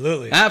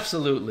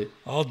 Absolutely.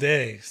 All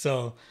day.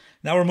 So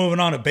now we're moving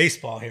on to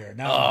baseball here.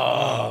 Now,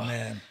 oh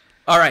man.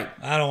 All right.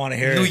 I don't want to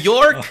hear it. New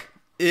York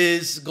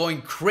is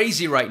going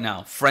crazy right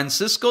now.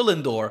 Francisco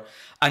Lindor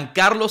and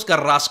Carlos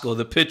Carrasco,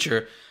 the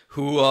pitcher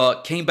who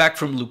came back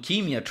from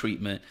leukemia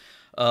treatment.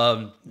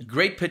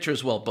 Great pitcher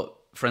as well, but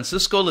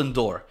Francisco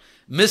Lindor,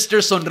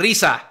 Mr.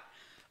 Sonrisa,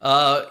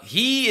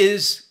 he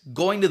is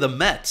going to the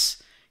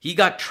Mets. He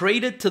got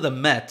traded to the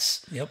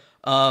Mets. Yep.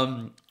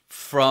 From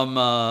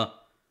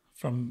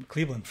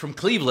Cleveland. From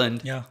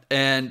Cleveland. Yeah.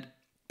 And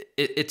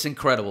it's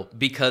incredible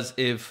because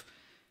if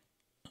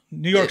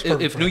New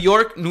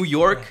York,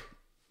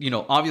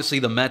 obviously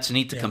the Mets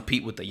need to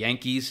compete with the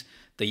Yankees.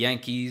 The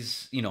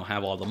Yankees,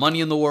 have all the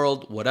money in the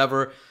world,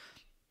 whatever.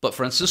 But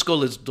Francisco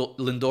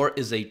Lindor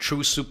is a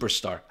true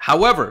superstar.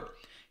 However,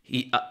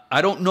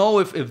 I don't know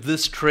if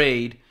this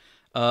trade,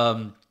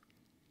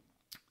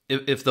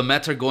 if the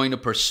Mets are going to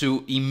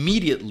pursue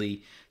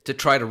immediately to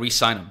try to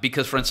re-sign him.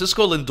 Because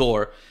Francisco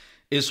Lindor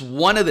is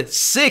one of the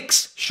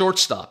 6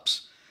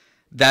 shortstops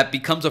that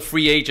becomes a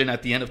free agent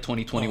at the end of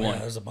 2021. Oh, yeah,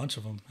 there's a bunch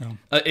of them.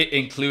 Yeah.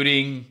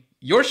 Including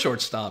your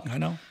shortstop. I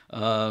know.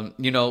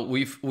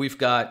 We've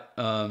got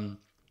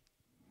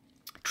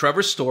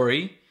Trevor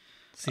Story,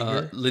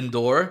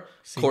 Lindor,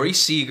 Corey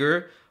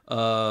Seager.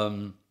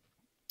 Who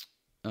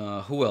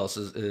else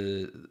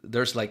is?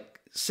 There's like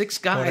 6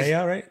 guys.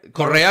 Correa,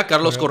 right?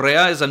 Carlos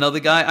Correa is another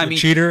guy. I mean,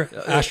 cheater,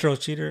 Astro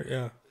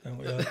cheater.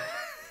 Yeah.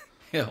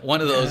 Yeah, one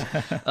of those.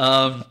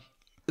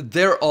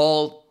 They're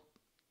all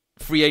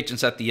free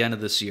agents at the end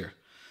of this year,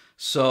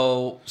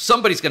 so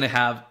somebody's going to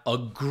have a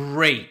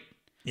great.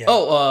 Yeah.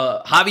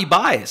 Javi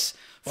Baez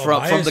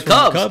from the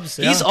Cubs.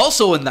 Yeah. He's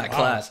also in that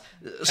class.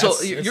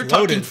 So you're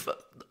talking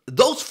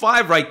those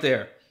 5 right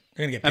there.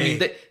 They're gonna get paid. I mean,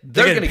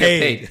 they're going to get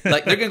paid.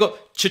 Like they're going to go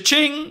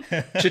cha-ching,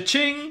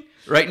 cha-ching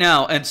right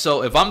now. And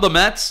so if I'm the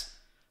Mets,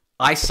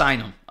 I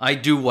sign him. I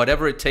do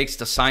whatever it takes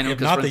to sign him.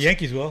 If not, the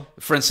Yankees will.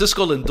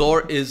 Francisco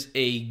Lindor is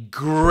a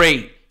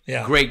great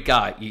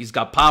guy. He's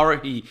got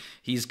power.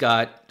 He's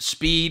got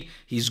speed.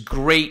 He's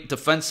great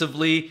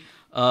defensively.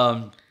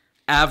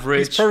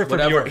 Average. He's perfect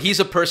whatever. for New York. He's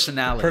a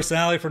personality.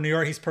 Personality for New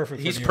York. He's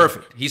perfect. He's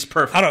perfect. He's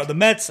perfect. I don't know the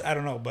Mets. I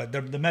don't know, but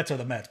the Mets are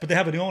the Mets. But they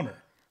have a new owner.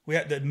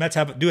 The Mets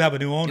do have a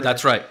new owner.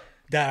 That's right.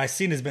 That I've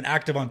seen has been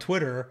active on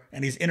Twitter,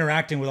 and he's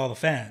interacting with all the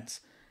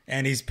fans,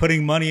 and he's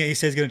putting money. He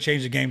says he's going to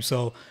change the game.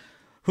 So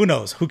who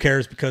knows? Who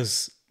cares?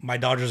 Because my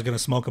Dodgers are going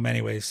to smoke him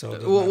anyway.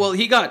 So well,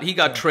 he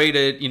got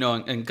traded.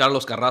 And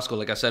Carlos Carrasco,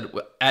 like I said,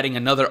 adding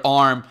another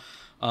arm.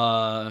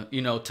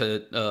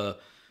 To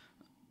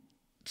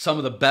some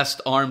of the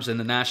best arms in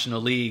the National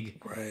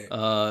League.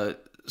 Right.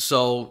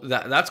 So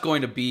that's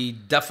going to be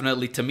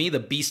definitely, to me, the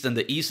beast in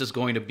the East is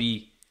going to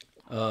be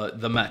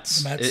the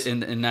Mets,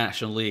 in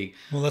National League.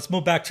 Well, let's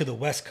move back to the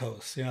West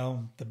Coast.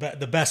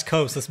 The best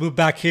coast. Let's move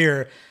back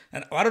here.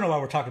 And I don't know why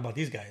we're talking about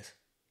these guys.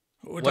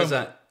 What's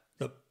that?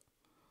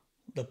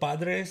 The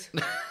Padres.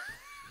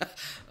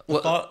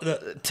 Well,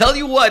 tell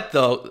you what,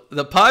 though,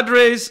 the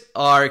Padres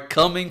are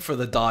coming for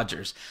the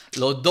Dodgers.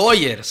 Los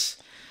Dodgers.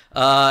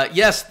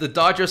 Yes, the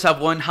Dodgers have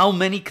won how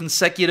many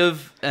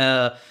consecutive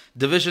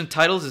division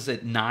titles? Is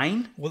it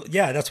 9? Well,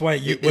 yeah, that's why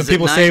when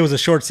people say it was a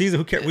short season,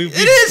 who cares?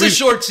 It is a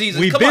short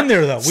season. We've been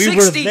there, though. We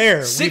were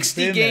there.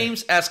 60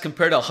 games as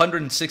compared to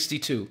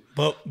 162.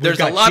 But there's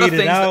a lot of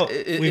things. Out.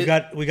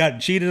 We got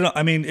cheated on.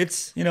 I mean,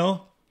 it's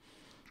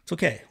it's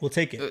okay. We'll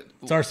take it.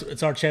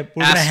 It's our champ.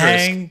 We're gonna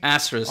hang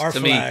asterisk our to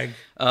flag. Me.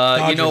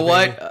 Dodgers, you know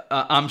what? Baby.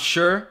 I'm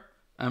sure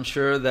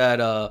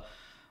that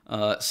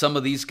some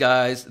of these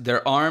guys,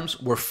 their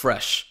arms were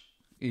fresh.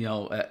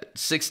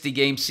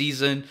 60-game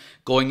season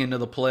going into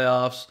the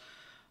playoffs.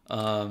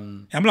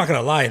 I'm not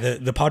gonna lie.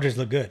 The Padres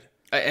look good,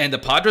 and the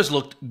Padres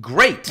looked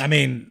great. I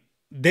mean,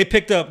 they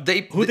picked up.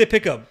 Who they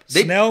pick up?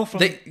 Snell from.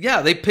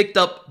 They picked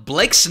up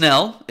Blake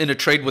Snell in a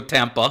trade with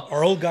Tampa.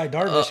 Our old guy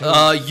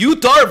Darvish. Yu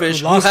Darvish,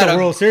 who lost the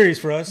World Series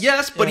for us.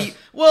 Yes, but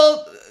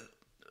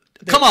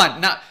come on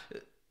now.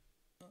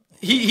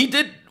 He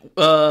did.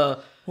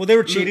 Well, they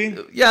were cheating.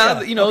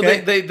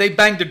 They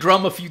banged the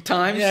drum a few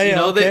times.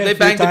 They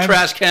banged the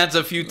trash cans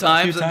a few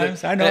times.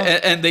 I know.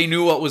 And they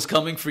knew what was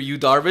coming for Yu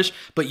Darvish.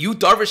 But Yu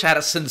Darvish had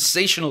a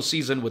sensational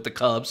season with the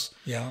Cubs.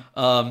 Yeah.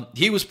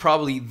 He was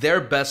probably their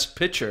best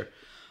pitcher.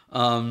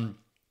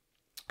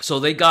 So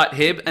they got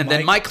him, and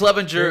then Mike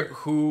Clevenger,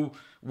 who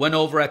went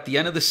over at the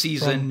end of the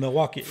season from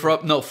Milwaukee.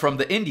 From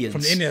the Indians.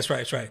 From the Indians,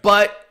 that's right.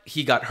 But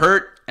he got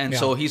hurt, and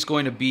so he's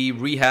going to be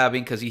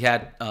rehabbing because he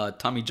had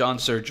Tommy John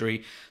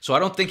surgery. So I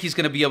don't think he's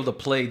going to be able to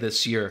play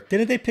this year.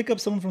 Didn't they pick up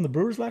someone from the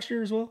Brewers last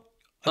year as well?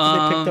 I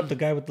think they picked up the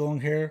guy with the long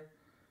hair.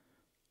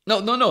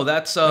 No.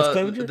 That's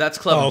Clevenger. That's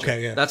Clevenger. Oh,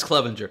 okay, yeah. That's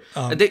Clevenger.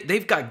 And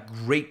they've got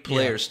great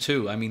players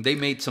too. I mean, they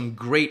made some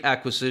great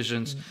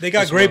acquisitions. They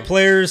got great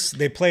players.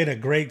 They play in a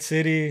great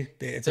city.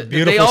 It's a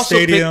beautiful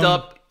stadium. They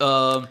also picked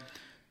up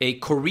a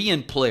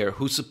Korean player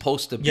who's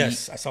supposed to be I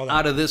saw that.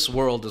 out of this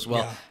world as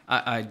well.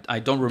 Yeah. I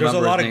don't remember.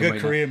 There's a lot his of name good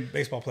right Korean now.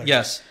 baseball players.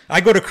 Yes,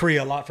 I go to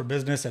Korea a lot for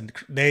business, and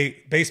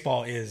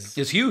baseball is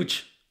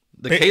huge.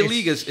 The K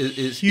League is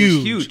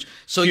huge.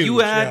 So huge,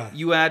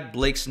 you add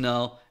Blake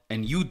Snell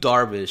and Yu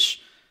Darvish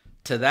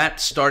to that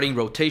starting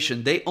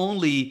rotation. They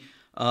only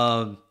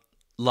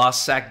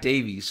lost Zach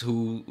Davies,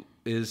 who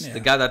is the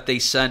guy that they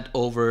sent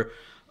over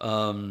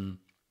to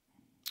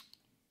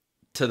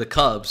the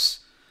Cubs.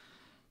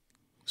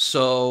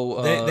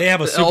 So they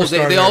have a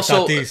superstar.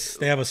 Tatis.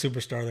 They have a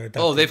superstar there.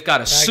 Tatis. They've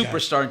got a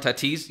superstar in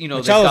Tatis.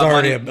 Machado's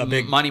already a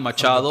big Manny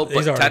Machado, but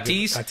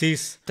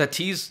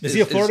Tatis is he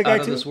a Florida guy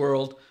out of too? This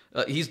world.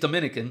 He's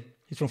Dominican.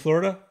 He's from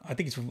Florida. I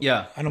think he's from.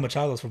 Yeah, I know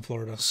Machado's from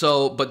Florida.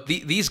 So, but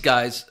these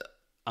guys,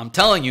 I'm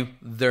telling you,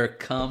 they're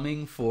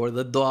coming for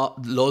the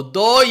Los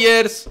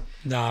Dodgers.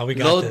 Nah, we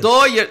got Los this.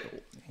 Dodgers.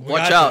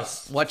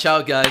 Watch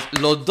out, guys.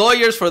 Los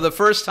Dodgers for the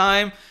first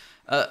time.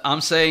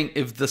 I'm saying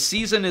if the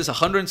season is a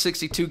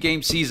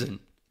 162-game season,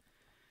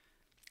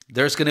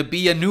 there's going to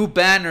be a new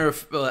banner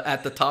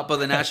at the top of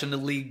the National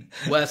League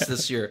West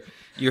this year.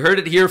 You heard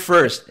it here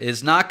first.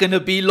 It's not going to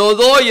be Los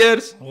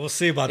Dodgers. We'll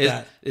see about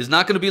that. It's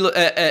not going to be.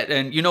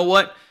 And you know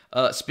what?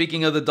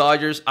 Speaking of the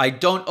Dodgers, I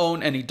don't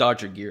own any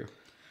Dodger gear.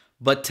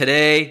 But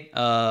today,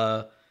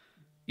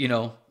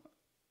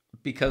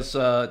 because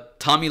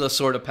Tommy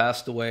Lasorda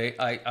passed away,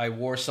 I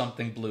wore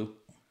something blue.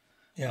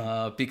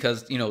 Yeah.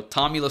 Because,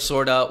 Tommy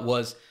Lasorda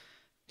was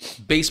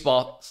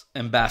baseball's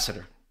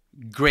ambassador.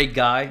 Great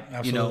guy.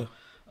 Absolutely.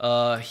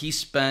 He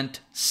spent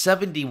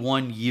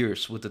 71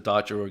 years with the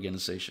Dodger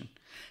organization.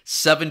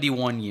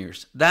 71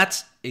 years.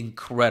 That's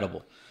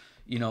incredible.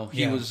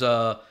 He was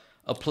a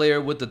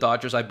player with the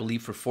Dodgers, I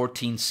believe, for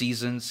 14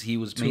 seasons. He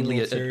was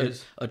mainly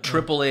a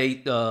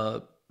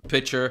Triple-A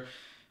pitcher.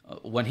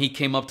 When he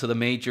came up to the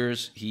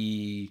majors,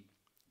 he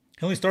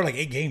only started like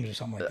 8 games or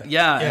something like that.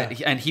 Yeah.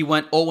 And he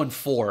went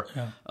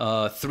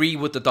 0-4. 3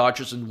 with the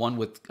Dodgers and 1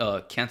 with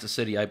Kansas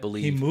City, I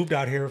believe. He moved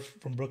out here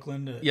from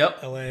Brooklyn to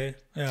L.A.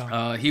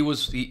 Yeah.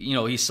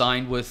 He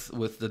signed with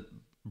the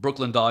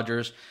Brooklyn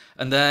Dodgers,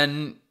 and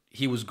then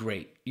he was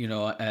great.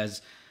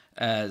 As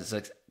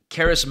a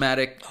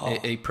charismatic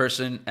a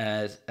person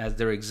as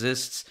there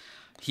exists.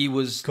 He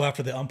was go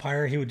after the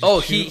umpire. He would.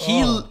 Just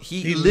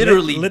he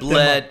literally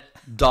bled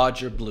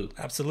Dodger blue.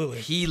 Absolutely.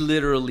 He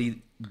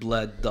literally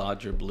bled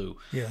Dodger blue.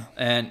 Yeah.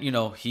 And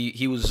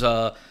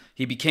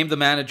he became the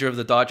manager of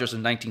the Dodgers in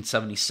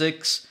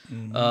 1976.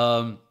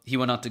 Mm-hmm. He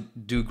went on to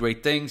do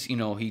great things.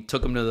 He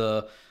took them to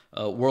the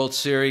World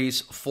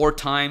Series 4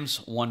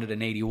 times. Won it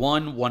in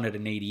 81, won it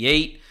in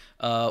 88.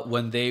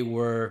 When they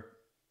were,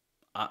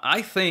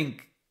 I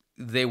think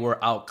they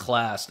were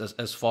outclassed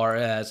as far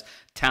as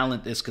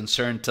talent is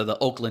concerned to the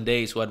Oakland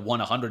A's, who had won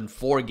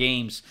 104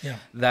 games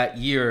that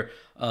year.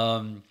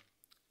 And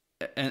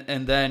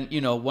then,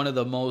 one of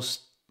the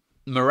most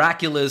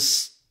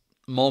miraculous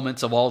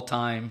moments of all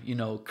time. You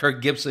know,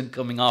 Kirk Gibson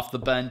coming off the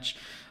bench.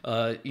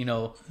 You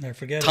know, Never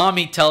forget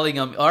Tommy telling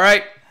him, "All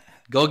right,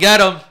 go get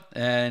him,"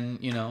 and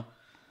you know.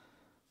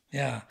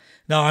 Yeah.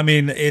 No, I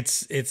mean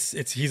it's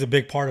he's a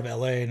big part of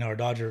LA and our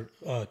Dodger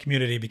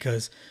community,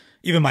 because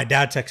even my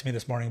dad texted me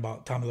this morning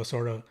about Tommy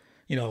Lasorda.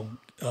 You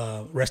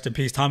know, rest in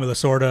peace, Tommy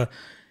Lasorda.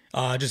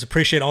 Just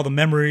appreciate all the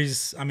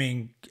memories. I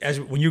mean,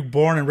 when you're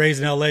born and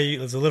raised in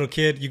LA as a little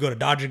kid, you go to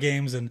Dodger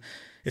games, and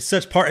it's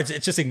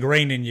just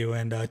ingrained in you.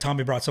 And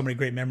Tommy brought so many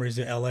great memories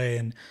to LA,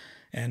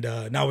 and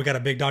now we got a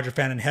big Dodger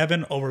fan in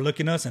heaven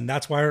overlooking us, and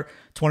that's why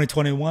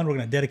 2021 we're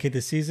going to dedicate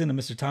this season to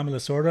Mr. Tommy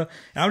Lasorda.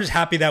 And I'm just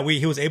happy that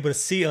he was able to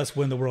see us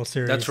win the World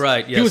Series. That's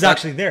right. Yes, he was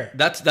actually there.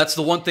 That's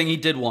the one thing he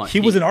did want. He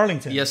was in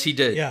Arlington. Yes, he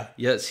did. Yeah.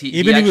 Yes,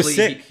 he was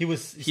sick. He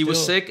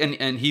was sick,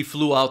 and he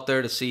flew out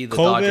there to see the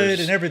COVID Dodgers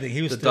and everything.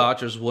 He was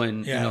Dodgers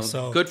win. Yeah, you know,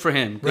 so good for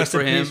him. Good rest for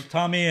in him, peace,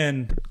 Tommy,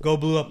 and go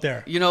blue up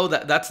there. You know,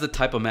 that's the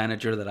type of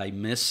manager that I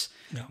miss.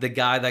 Yeah. The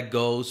guy that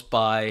goes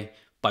by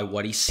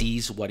what he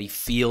sees, what he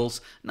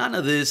feels. None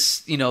of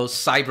this, you know,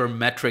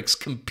 cybermetrics,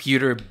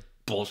 computer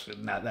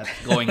bullshit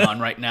that's going on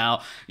right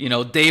now. You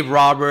know, Dave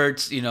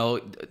Roberts, you know,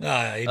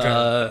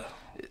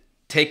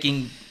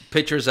 taking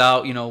pitchers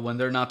out, you know, when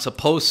they're not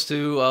supposed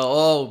to.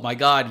 Oh my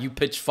God, you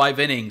pitched 5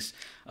 innings.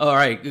 All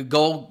right,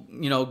 go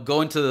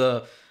into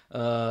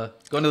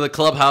the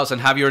clubhouse and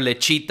have your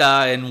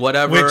lechita and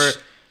whatever. Which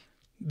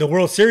the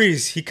World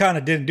Series, he kind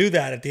of didn't do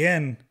that at the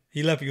end.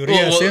 He left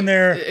Urias in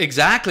there.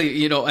 Exactly.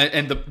 You know,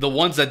 and the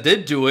ones that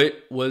did do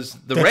it was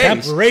the Rays.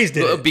 Tampa Rays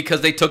did it. Because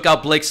they took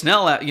out Blake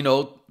Snell, you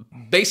know,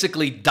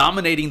 basically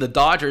dominating the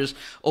Dodgers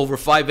over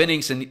 5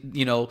 innings. And,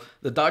 you know,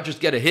 the Dodgers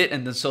get a hit,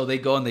 and then so they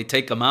go and they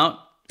take them out.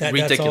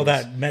 Ridiculous. That's all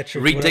that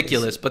metric.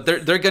 Ridiculous. But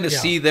they're going to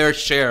see their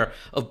share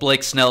of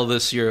Blake Snell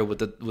this year with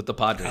the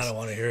Padres. I don't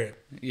want to hear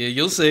it. Yeah,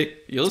 you'll see.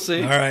 You'll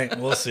see. All right.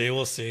 We'll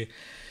see.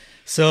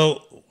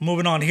 So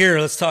moving on here,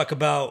 let's talk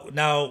about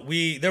now.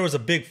 There was a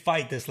big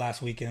fight this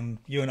last weekend.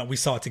 You and we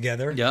saw it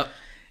together. Yep.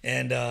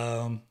 And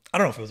I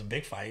don't know if it was a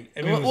big fight.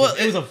 I mean,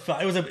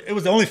 it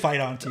was the only fight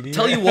on TV.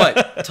 Tell you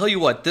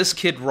what. This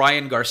kid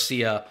Ryan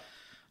Garcia,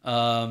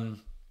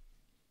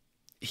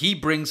 he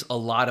brings a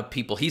lot of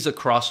people. He's a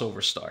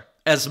crossover star.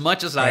 As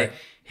much as I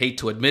hate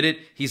to admit it,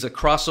 he's a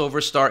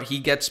crossover star. He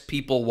gets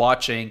people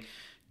watching.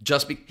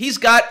 He's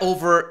got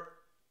over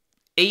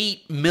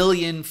 8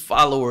 million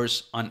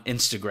followers on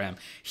Instagram.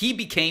 He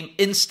became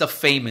Insta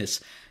famous.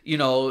 You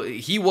know,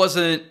 he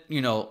wasn't,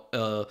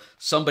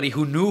 somebody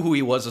who knew who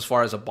he was as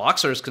far as a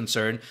boxer is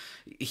concerned.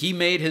 He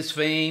made his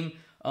fame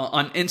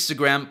on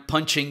Instagram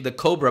punching the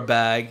Cobra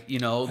bag,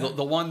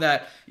 the one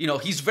that,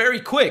 he's very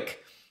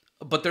quick.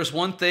 But there's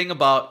one thing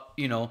about,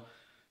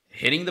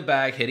 hitting the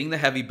bag, hitting the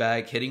heavy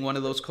bag, hitting one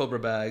of those Cobra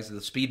bags,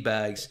 the speed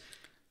bags,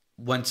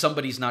 when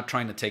somebody's not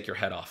trying to take your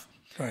head off.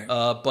 Right.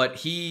 But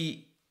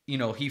he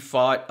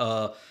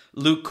fought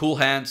Luke Cool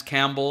Hands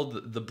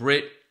Campbell, the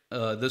Brit,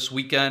 this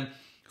weekend.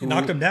 Who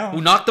knocked him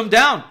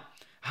down.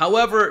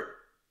 However,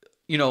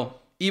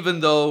 even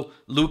though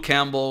Luke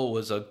Campbell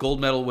was a gold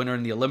medal winner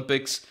in the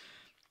Olympics,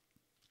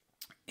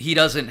 he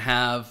doesn't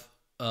have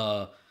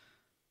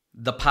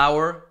the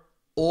power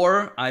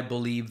or, I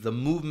believe, the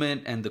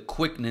movement and the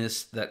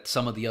quickness that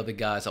some of the other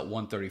guys at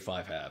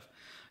 135 have.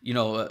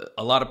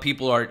 A lot of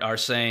people are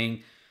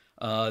saying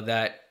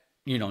that,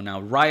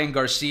 now Ryan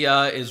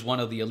Garcia is one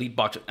of the elite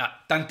boxers.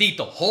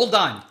 Tantito, hold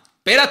on.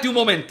 Espérate un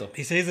momento.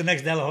 He says he's the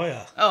next De La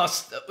Hoya.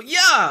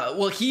 Yeah,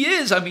 well, he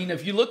is. I mean,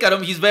 if you look at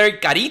him, he's very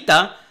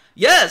carita.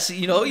 Yes,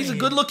 he's a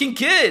good-looking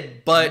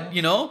kid. But,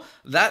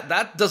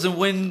 that doesn't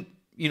win,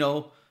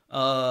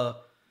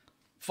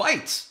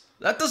 fights.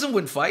 That doesn't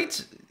win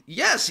fights.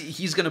 Yes,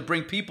 he's going to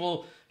bring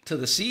people to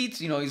the seats.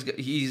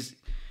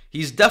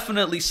 He's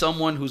definitely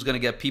someone who's going to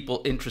get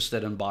people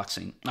interested in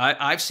boxing.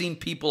 I've seen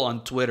people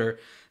on Twitter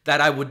that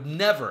I would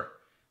never,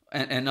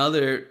 and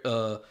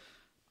other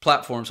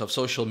platforms of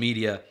social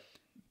media,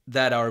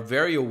 that are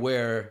very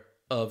aware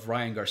of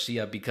Ryan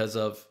Garcia because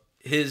of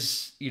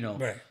his,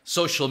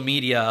 social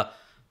media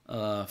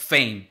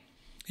fame.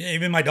 Yeah,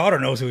 even my daughter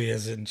knows who he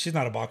is, and she's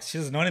not a boxer. She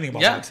doesn't know anything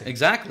about boxing. Yeah,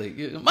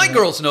 exactly. My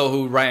girls know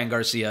who Ryan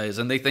Garcia is,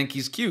 and they think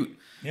he's cute.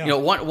 Yeah.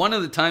 One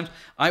of the times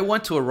I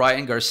went to a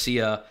Ryan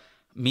Garcia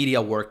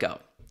media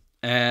workout,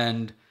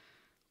 and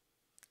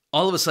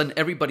all of a sudden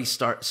everybody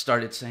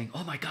started saying,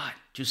 "Oh my God,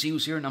 did you see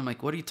who's here?" And I'm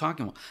like, "What are you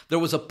talking about?" There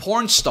was a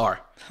porn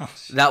star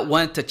that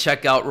went to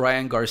check out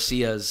Ryan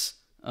Garcia's.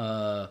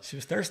 She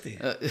was thirsty.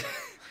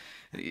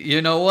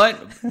 You know what?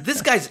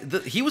 This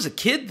he was a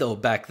kid though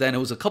back then. It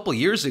was a couple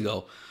years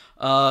ago.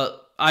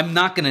 I'm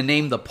not going to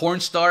name the porn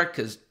star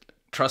because,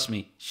 trust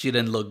me, she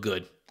didn't look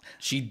good.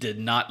 She did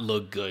not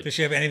look good. Does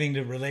she have anything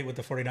to relate with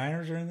the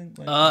 49ers or anything?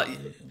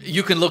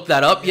 You can look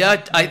that up. Yeah,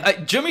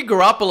 Jimmy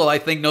Garoppolo, I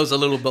think, knows a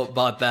little bit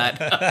about that.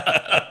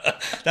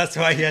 That's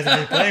why he hasn't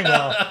been playing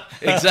well.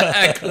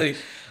 Exactly.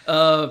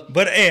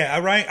 But hey,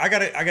 Ryan, I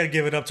gotta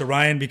give it up to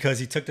Ryan because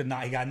he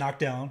got knocked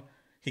down,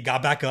 he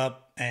got back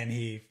up, and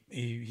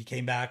he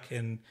came back,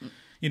 and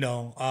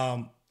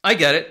I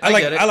get it. I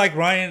get it. I like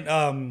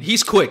Ryan.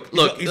 He's quick.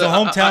 Look, he's a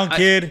hometown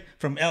kid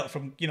from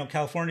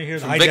California here,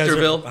 the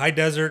high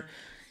desert,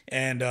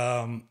 and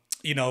the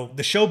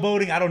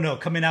showboating. I don't know,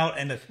 coming out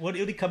and what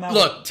did he come out?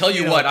 Look, tell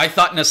you what, I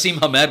thought Nassim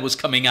Hamed was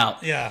coming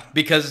out. Yeah,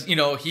 because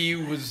he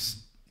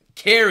was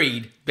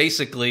carried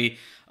basically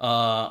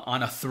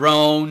on a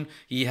throne.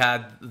 He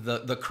had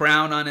the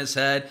crown on his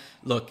head.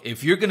 Look,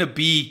 if you're gonna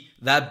be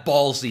that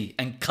ballsy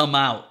and come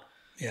out,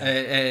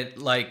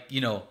 like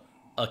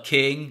a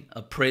king,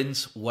 a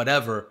prince,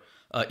 whatever,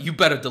 you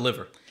better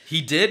deliver.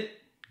 He did.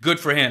 Good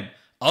for him.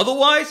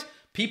 Otherwise,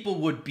 people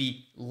would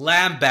be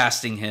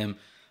lambasting him,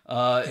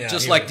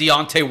 just like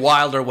Deontay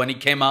Wilder when he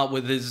came out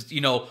with his,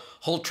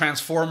 whole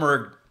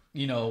Transformer,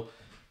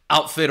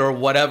 outfit or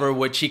whatever,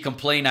 which he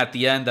complained at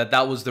the end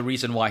that was the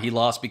reason why he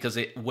lost, because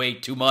it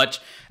weighed too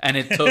much and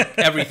it took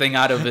everything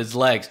out of his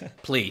legs.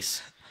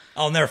 Please.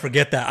 I'll never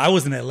forget that. I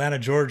was in Atlanta,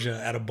 Georgia,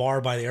 at a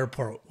bar by the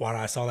airport when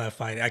I saw that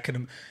fight.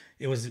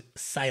 It was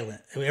silent.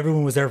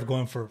 Everyone was there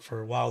going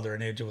for Wilder,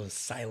 and it was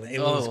silent.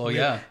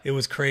 It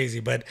was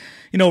crazy. But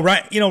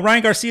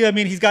Ryan Garcia. I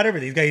mean, he's got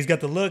everything. He's got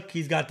the look.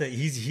 He's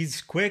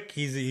quick.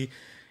 He's a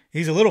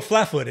little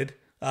flat-footed.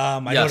 I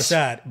noticed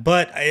that.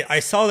 But I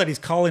saw that he's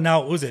calling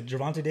out. What was it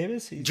Gervonta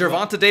Davis?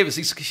 Gervonta Davis.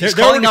 He's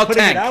calling out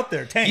Tank. It out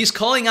there. Tank. He's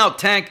calling out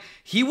Tank.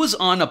 He was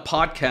on a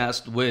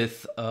podcast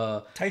with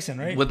Tyson,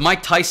 right? With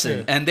Mike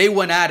Tyson, and they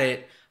went at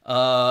it.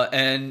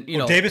 And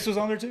Davis was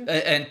on there too.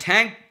 And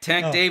Tank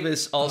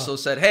Davis also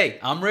said, "Hey,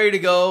 I'm ready to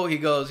go." He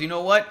goes, "You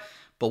know what?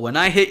 But when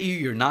I hit you,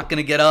 you're not going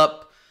to get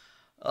up."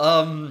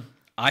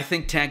 I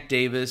think Tank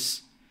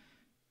Davis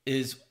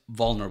is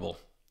vulnerable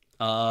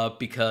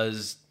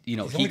because he's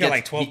only got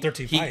like 12,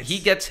 13 fights. He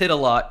gets hit a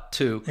lot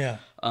too. Yeah.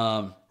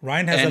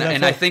 Ryan has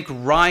and I think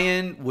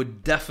Ryan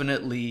would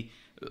definitely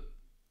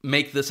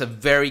make this a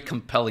very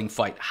compelling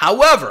fight.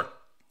 However,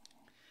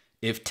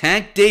 if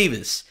Tank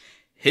Davis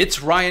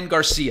hits Ryan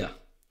Garcia,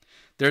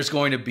 there's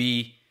going to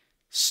be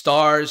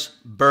stars,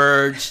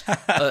 birds,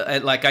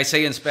 like I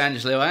say in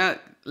Spanish, le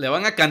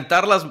van a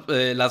cantar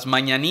las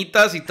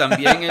mañanitas y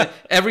también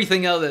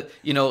everything else,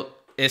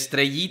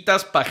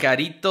 estrellitas,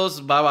 pajaritos,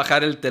 va a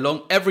bajar el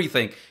telón,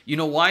 everything. You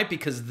know why?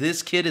 Because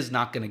this kid is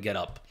not going to get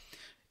up.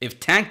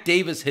 If Tank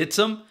Davis hits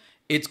him,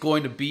 it's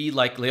going to be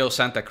like Leo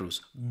Santa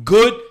Cruz.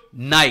 Good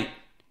night.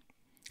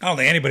 I don't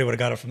think anybody would have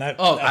got it from that.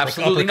 Oh,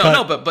 absolutely.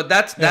 No, but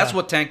that's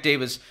what Tank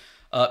Davis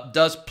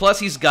does. Plus,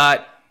 he's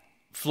got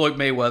Floyd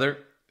Mayweather,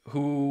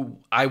 who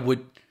I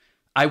would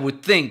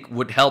think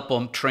would help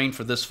him train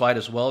for this fight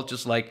as well,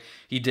 just like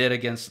he did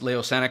against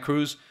Leo Santa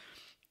Cruz.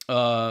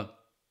 And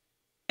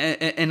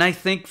I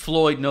think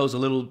Floyd knows a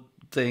little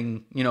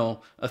thing,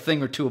 a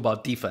thing or two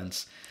about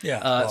defense.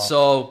 Yeah.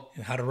 So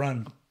how to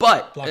run.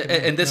 But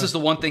and this is the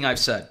one thing I've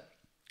said.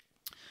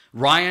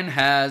 Ryan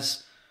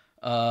has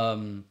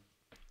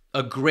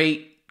a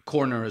great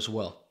corner as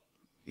well.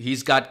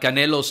 He's got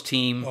Canelo's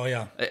team. Oh,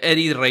 yeah.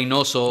 Eddie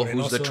Reynoso,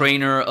 who's the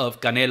trainer of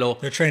Canelo.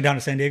 They're trained down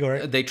in San Diego,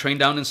 right? They train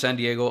down in San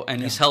Diego,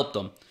 and he's helped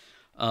them.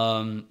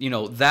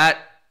 That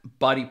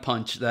body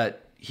punch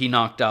that he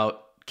knocked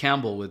out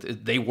Campbell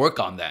with, they work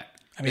on that.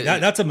 I mean,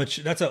 that's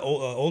an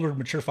older,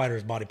 mature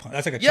fighter's body punch.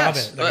 That's like a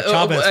Chavez. Like a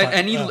Chavez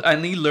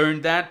and he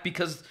learned that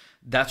because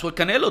that's what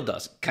Canelo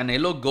does.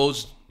 Canelo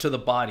goes to the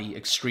body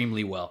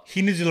extremely well.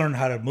 He needs to learn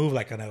how to move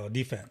like Canelo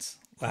defense.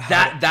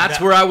 That's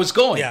where I was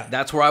going. Yeah.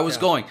 That's where I was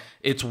going.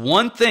 It's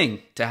one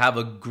thing to have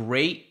a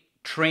great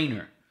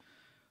trainer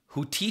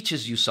who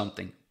teaches you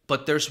something,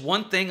 but there's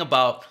one thing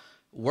about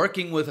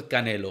working with a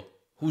Canelo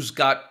who's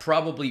got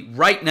probably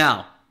right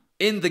now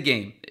in the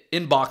game,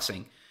 in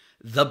boxing,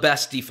 the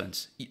best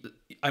defense.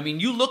 I mean,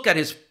 you look at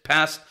his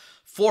past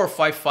 4 or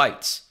 5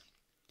 fights,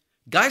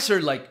 guys are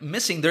like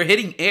missing. They're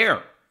hitting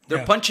air.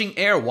 They're punching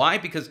air. Why?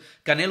 Because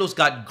Canelo's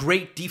got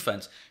great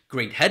defense,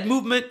 great head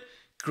movement,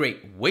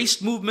 great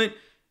waist movement.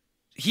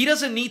 He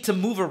doesn't need to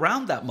move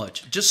around that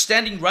much. Just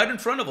standing right in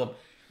front of him,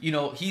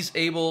 he's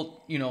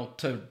able,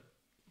 to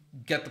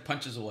get the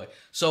punches away.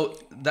 So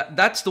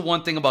that's the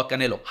one thing about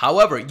Canelo.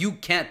 However, you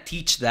can't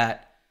teach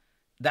that.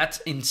 That's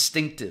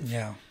instinctive.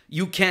 Yeah.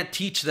 You can't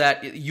teach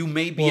that. You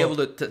may be able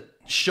to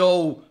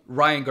show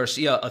Ryan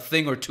Garcia a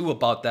thing or two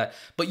about that,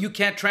 but you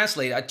can't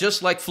translate it.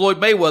 Just like Floyd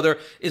Mayweather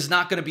is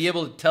not going to be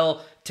able to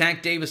tell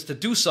Tank Davis to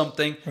do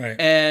something, right.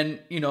 and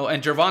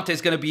Gervonta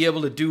is going to be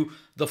able to do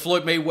the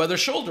Floyd Mayweather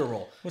shoulder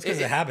roll. Well, it's because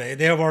they have it.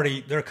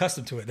 They're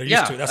accustomed to it. They're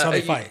used to it. That's how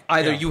they fight.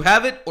 Either you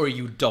have it or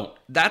you don't.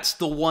 That's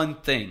the one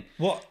thing.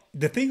 Well,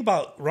 the thing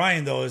about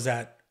Ryan though is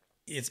that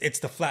it's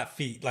the flat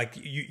feet. Like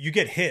you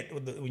get hit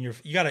when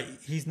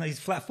he's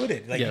flat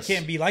footed. Like you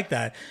can't be like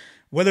that.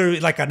 Whether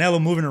like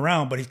Canelo moving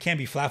around, but he can't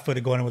be flat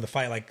footed going in with a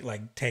fight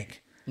like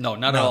Tank. No,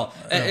 not at all.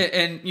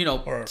 And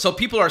so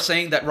people are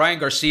saying that Ryan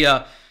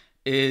Garcia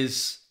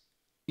is,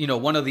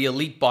 one of the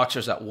elite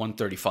boxers at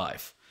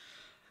 135.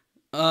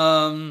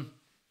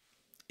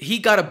 He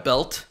got a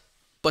belt,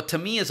 but to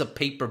me is a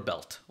paper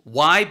belt.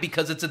 Why?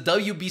 Because it's a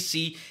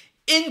WBC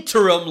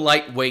interim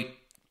lightweight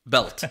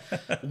belt.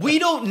 We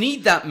don't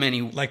need that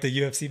many. Like the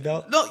UFC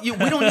belt? No,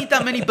 we don't need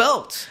that many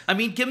belts. I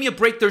mean, give me a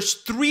break. There's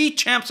 3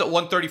 champs at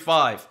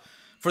 135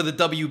 for the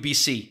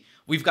WBC.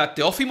 We've got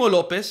Teofimo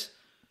Lopez,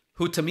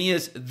 who to me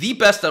is the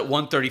best at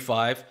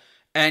 135,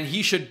 and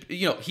he should,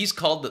 he's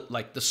called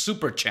the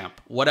super champ,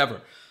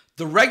 whatever.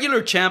 The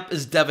regular champ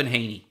is Devin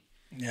Haney.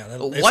 Yeah,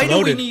 why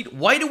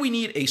do we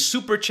need a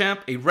super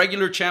champ, a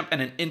regular champ,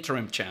 and an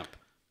interim champ?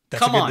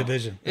 That's Come a good on.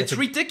 Division. It's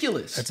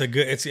ridiculous. It's a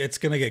good. It's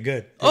gonna get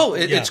good.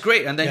 It's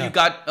great. And then you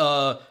got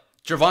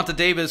Gervonta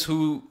Davis,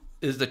 who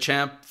is the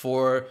champ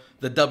for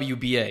the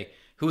WBA.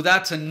 Who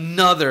that's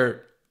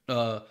another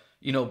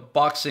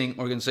boxing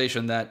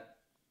organization that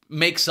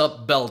makes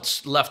up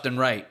belts left and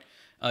right,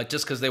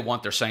 just because they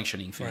want their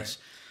sanctioning fees.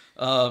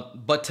 Right.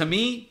 But to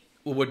me,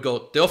 it would go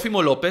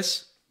Teofimo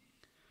Lopez.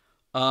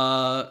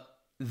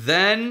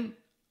 Then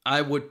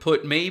I would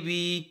put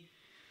maybe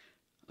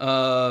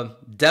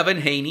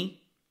Devin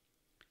Haney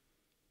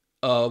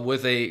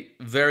with a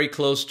very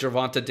close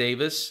Gervonta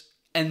Davis,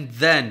 and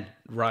then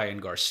Ryan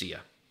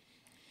Garcia.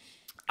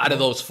 Out of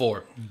those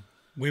 4.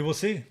 We will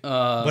see.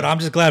 But I'm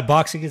just glad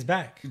boxing is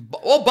back.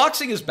 Well,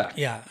 boxing is back.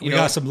 Yeah,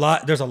 there's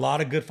a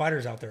lot of good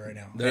fighters out there right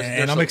now.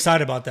 And I'm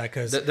excited about that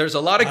because there's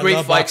a lot of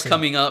great fights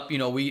coming up.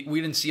 We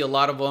didn't see a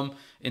lot of them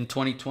in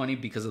 2020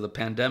 because of the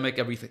pandemic.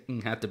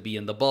 Everything had to be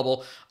in the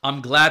bubble.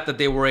 I'm glad that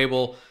they were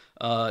able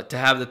to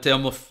have the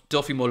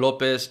Teofimo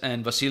Lopez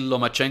and Vasily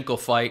Lomachenko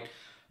fight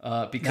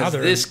because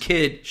this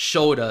kid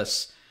showed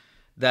us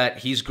that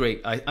he's great.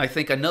 I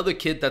think another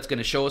kid that's going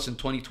to show us in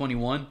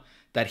 2021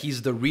 that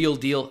he's the real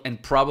deal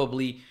and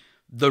probably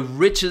the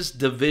richest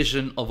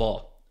division of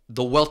all,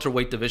 the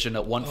welterweight division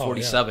at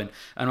 147.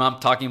 And I'm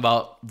talking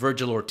about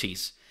Virgil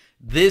Ortiz.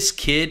 This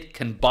kid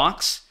can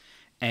box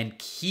and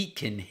he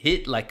can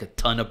hit like a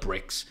ton of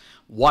bricks.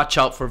 Watch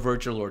out for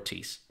Virgil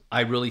Ortiz.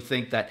 I really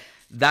think that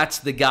that's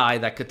the guy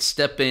that could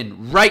step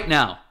in right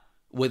now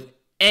with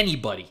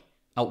anybody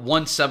at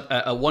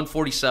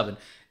 147,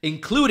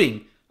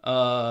 including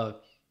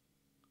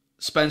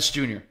Spence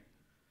Jr.,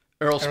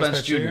 Errol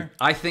Spence Jr.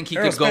 I think he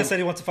could go. Errol Spence said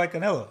he wants to fight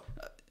Canelo.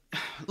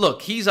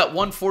 Look, he's at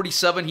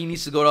 147. He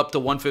needs to go up to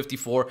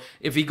 154.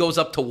 If he goes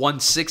up to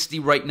 160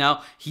 right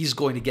now, he's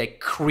going to get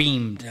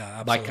creamed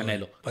by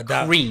Canelo.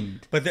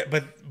 Creamed.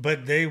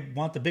 But they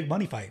want the big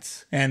money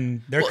fights,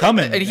 and they're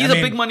coming. And he's a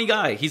big money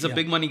guy. He's a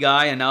big money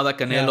guy, and now that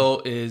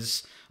Canelo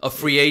is a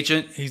free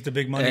agent, he's the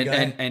big money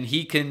guy, and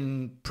he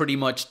can pretty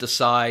much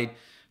decide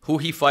who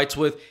he fights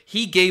with.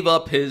 He gave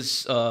up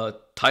his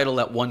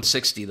title at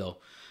 160, though.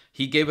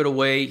 He gave it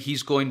away.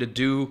 He's going to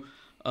do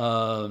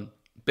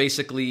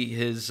basically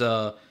his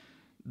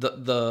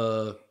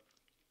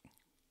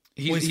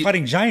he's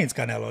fighting giants,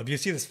 Canelo. If you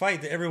see this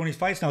fight, everyone he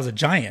fights now is a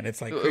giant.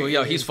 It's like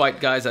he's fight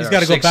guys that he's are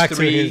got to go back 6'3".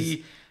 to his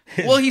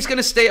Well, he's going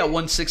to stay at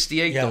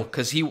 168 though,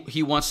 because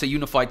he wants to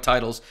unify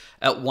titles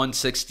at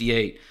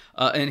 168,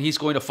 and he's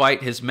going to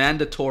fight his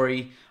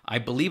mandatory, I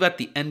believe, at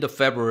the end of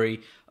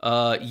February.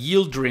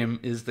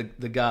 Yildirim is the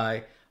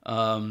guy.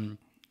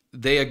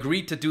 They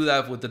agreed to do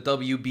that with the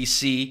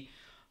WBC.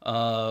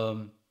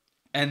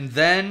 And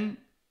then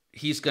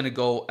he's going to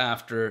go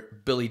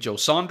after Billy Joe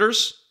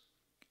Saunders,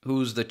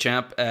 who's the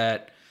champ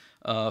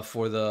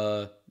for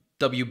the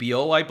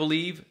WBO, I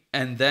believe.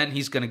 And then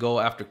he's going to go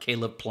after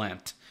Caleb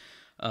Plant,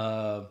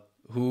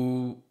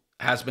 who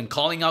has been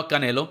calling out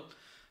Canelo.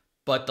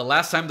 But the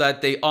last time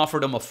that they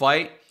offered him a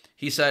fight,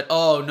 he said,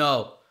 "Oh,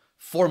 no,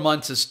 4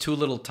 months is too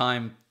little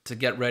time to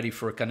get ready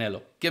for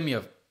Canelo. Give me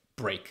a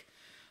break.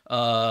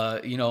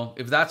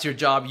 If that's your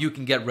job, you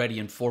can get ready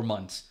in 4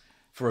 months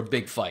for a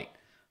big fight."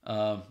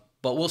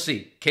 But we'll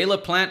see.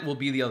 Caleb Plant will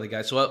be the other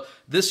guy. So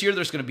this year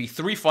there's going to be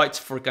 3 fights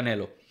for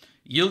Canelo.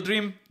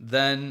 Yildirim,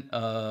 then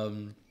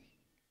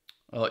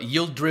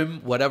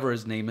Yildirim, whatever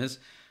his name is.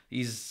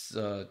 He's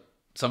I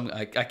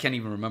can't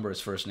even remember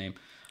his first name.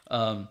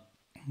 And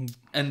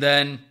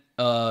then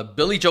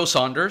Billy Joe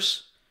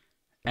Saunders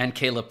and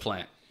Caleb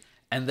Plant.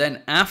 And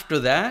then after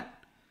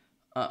that,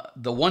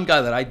 the one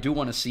guy that I do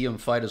want to see him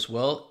fight as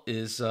well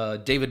is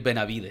David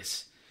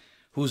Benavidez,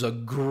 who's a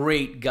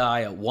great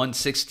guy at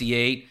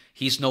 168.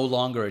 He's no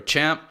longer a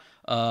champ.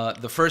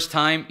 The first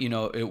time, he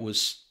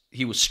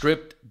was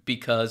stripped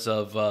because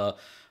of,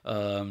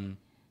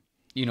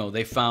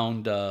 they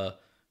found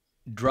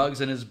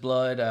drugs in his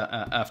blood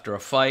after a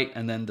fight.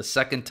 And then the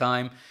second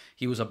time,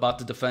 he was about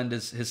to defend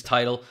his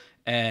title,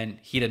 and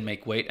he didn't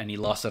make weight, and he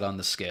lost it on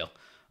the scale.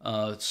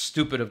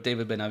 Stupid of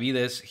David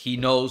Benavidez. He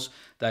knows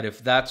that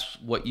if that's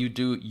what you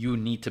do, you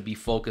need to be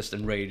focused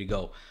and ready to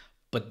go.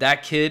 But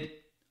that kid,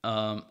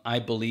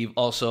 I believe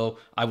also,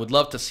 I would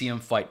love to see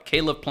him fight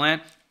Caleb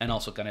Plant and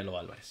also Canelo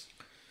Alvarez.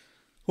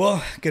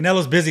 Well,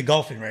 Canelo's busy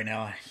golfing right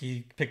now.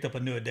 He picked up a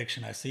new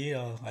addiction. I see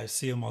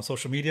him on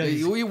social media.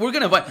 We're going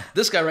to invite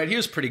this guy right here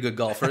is a pretty good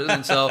golfer,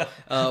 and so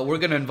we're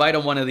going to invite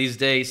him one of these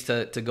days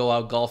to go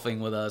out golfing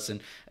with us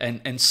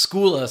and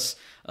school us.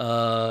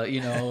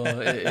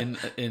 In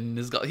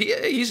his golf,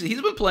 he's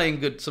been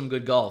playing some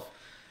good golf,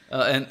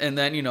 and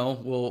then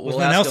we'll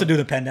nothing else to do in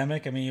the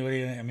pandemic. I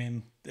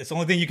mean, it's the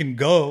only thing you can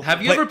go.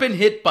 Have you ever been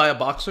hit by a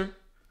boxer?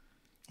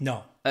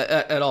 No.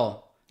 at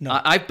all. No.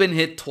 I've been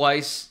hit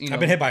twice. I've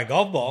been hit by a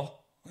golf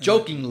ball.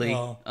 Jokingly,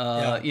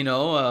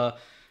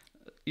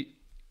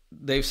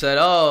 they've said,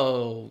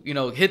 "Oh,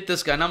 hit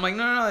this guy," and I'm like,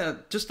 "No,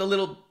 just a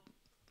little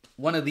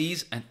one of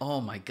these." And oh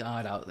my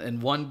God!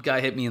 And one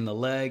guy hit me in the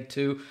leg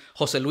too.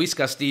 Jose Luis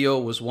Castillo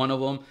was one of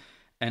them,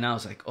 and I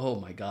was like, "Oh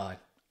my God!"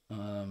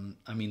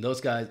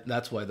 Those guys.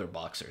 That's why they're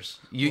boxers.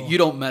 You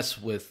don't mess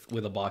with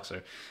a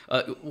boxer.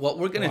 What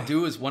we're gonna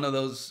do is one of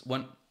those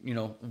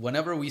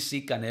whenever we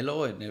see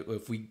Canelo, and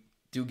if we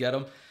do get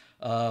him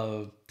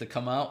to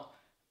come out,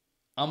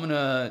 I'm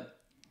gonna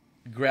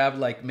grab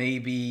like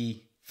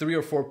maybe 3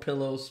 or 4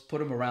 pillows, put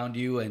them around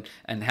you,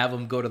 and have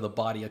them go to the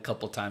body a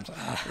couple times.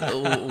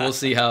 We'll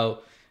see how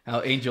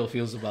Angel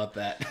feels about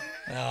that.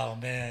 Oh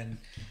man,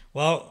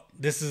 well,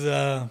 this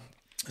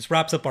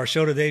wraps up our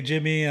show today,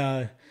 Jimmy.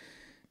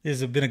 This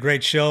has been a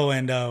great show,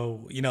 and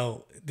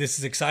this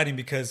is exciting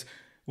because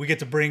we get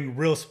to bring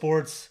real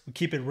sports. We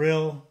keep it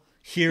real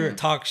here at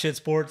Talk Shit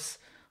Sports.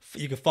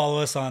 You can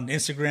follow us on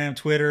Instagram,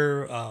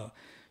 Twitter,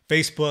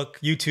 Facebook,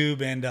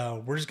 YouTube, and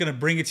we're just gonna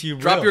bring it to you.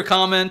 Drop your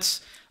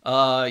comments,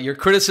 your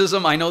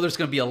criticism. I know there's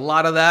gonna be a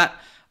lot of that,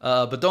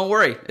 but don't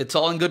worry, it's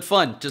all in good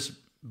fun. Just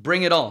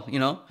bring it all.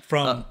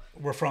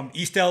 We're from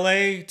East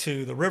LA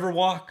to the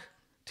Riverwalk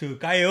to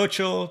Calle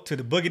Ocho to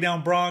the Boogie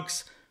Down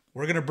Bronx.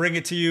 We're gonna bring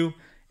it to you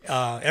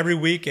every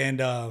week,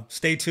 and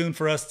stay tuned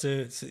for us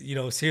to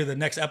hear the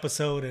next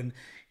episode. And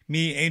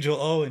me, Angel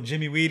O, and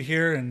Jimmy Weed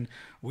here, and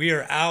we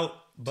are out.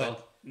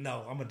 But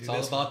no, I'm gonna do this.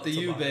 It's all about the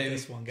you, baby.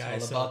 This one,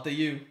 guys. It's all about the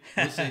you.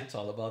 We'll see. It's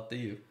all about the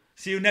you.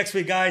 See you next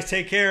week, guys.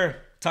 Take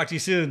care. Talk to you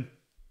soon.